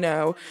of, you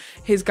know,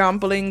 his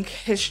gambling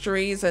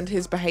histories and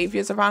his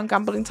behaviors around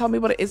gambling? Tell me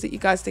what it is that you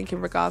guys think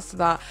in regards to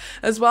that,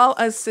 as well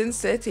as Sin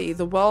City,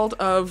 the world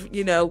of,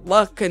 you know,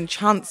 luck and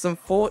chance and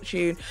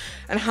fortune,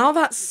 and how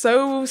that's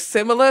so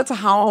similar to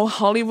how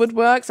Hollywood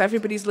works.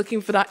 Everybody's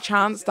looking for that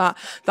chance, that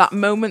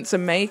moment to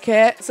make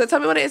it. So tell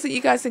me what it is that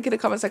you guys think in the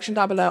comment section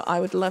down below. I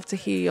would love to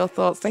hear your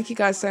thoughts. Thank you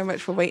guys so much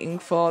for waiting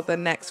for the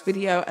next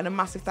video, and a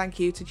massive thank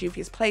you to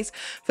Juvia's Place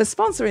for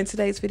sponsoring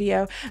today's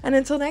video. And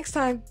until next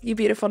time, you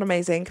beautiful,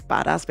 amazing,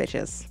 badass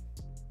bitches.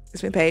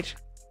 It's been Paige.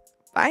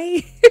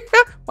 Bye.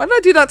 Why did I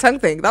do that tongue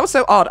thing? That was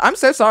so odd. I'm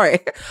so sorry.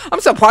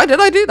 I'm so, why did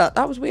I do that?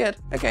 That was weird.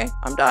 Okay,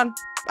 I'm done.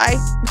 Bye.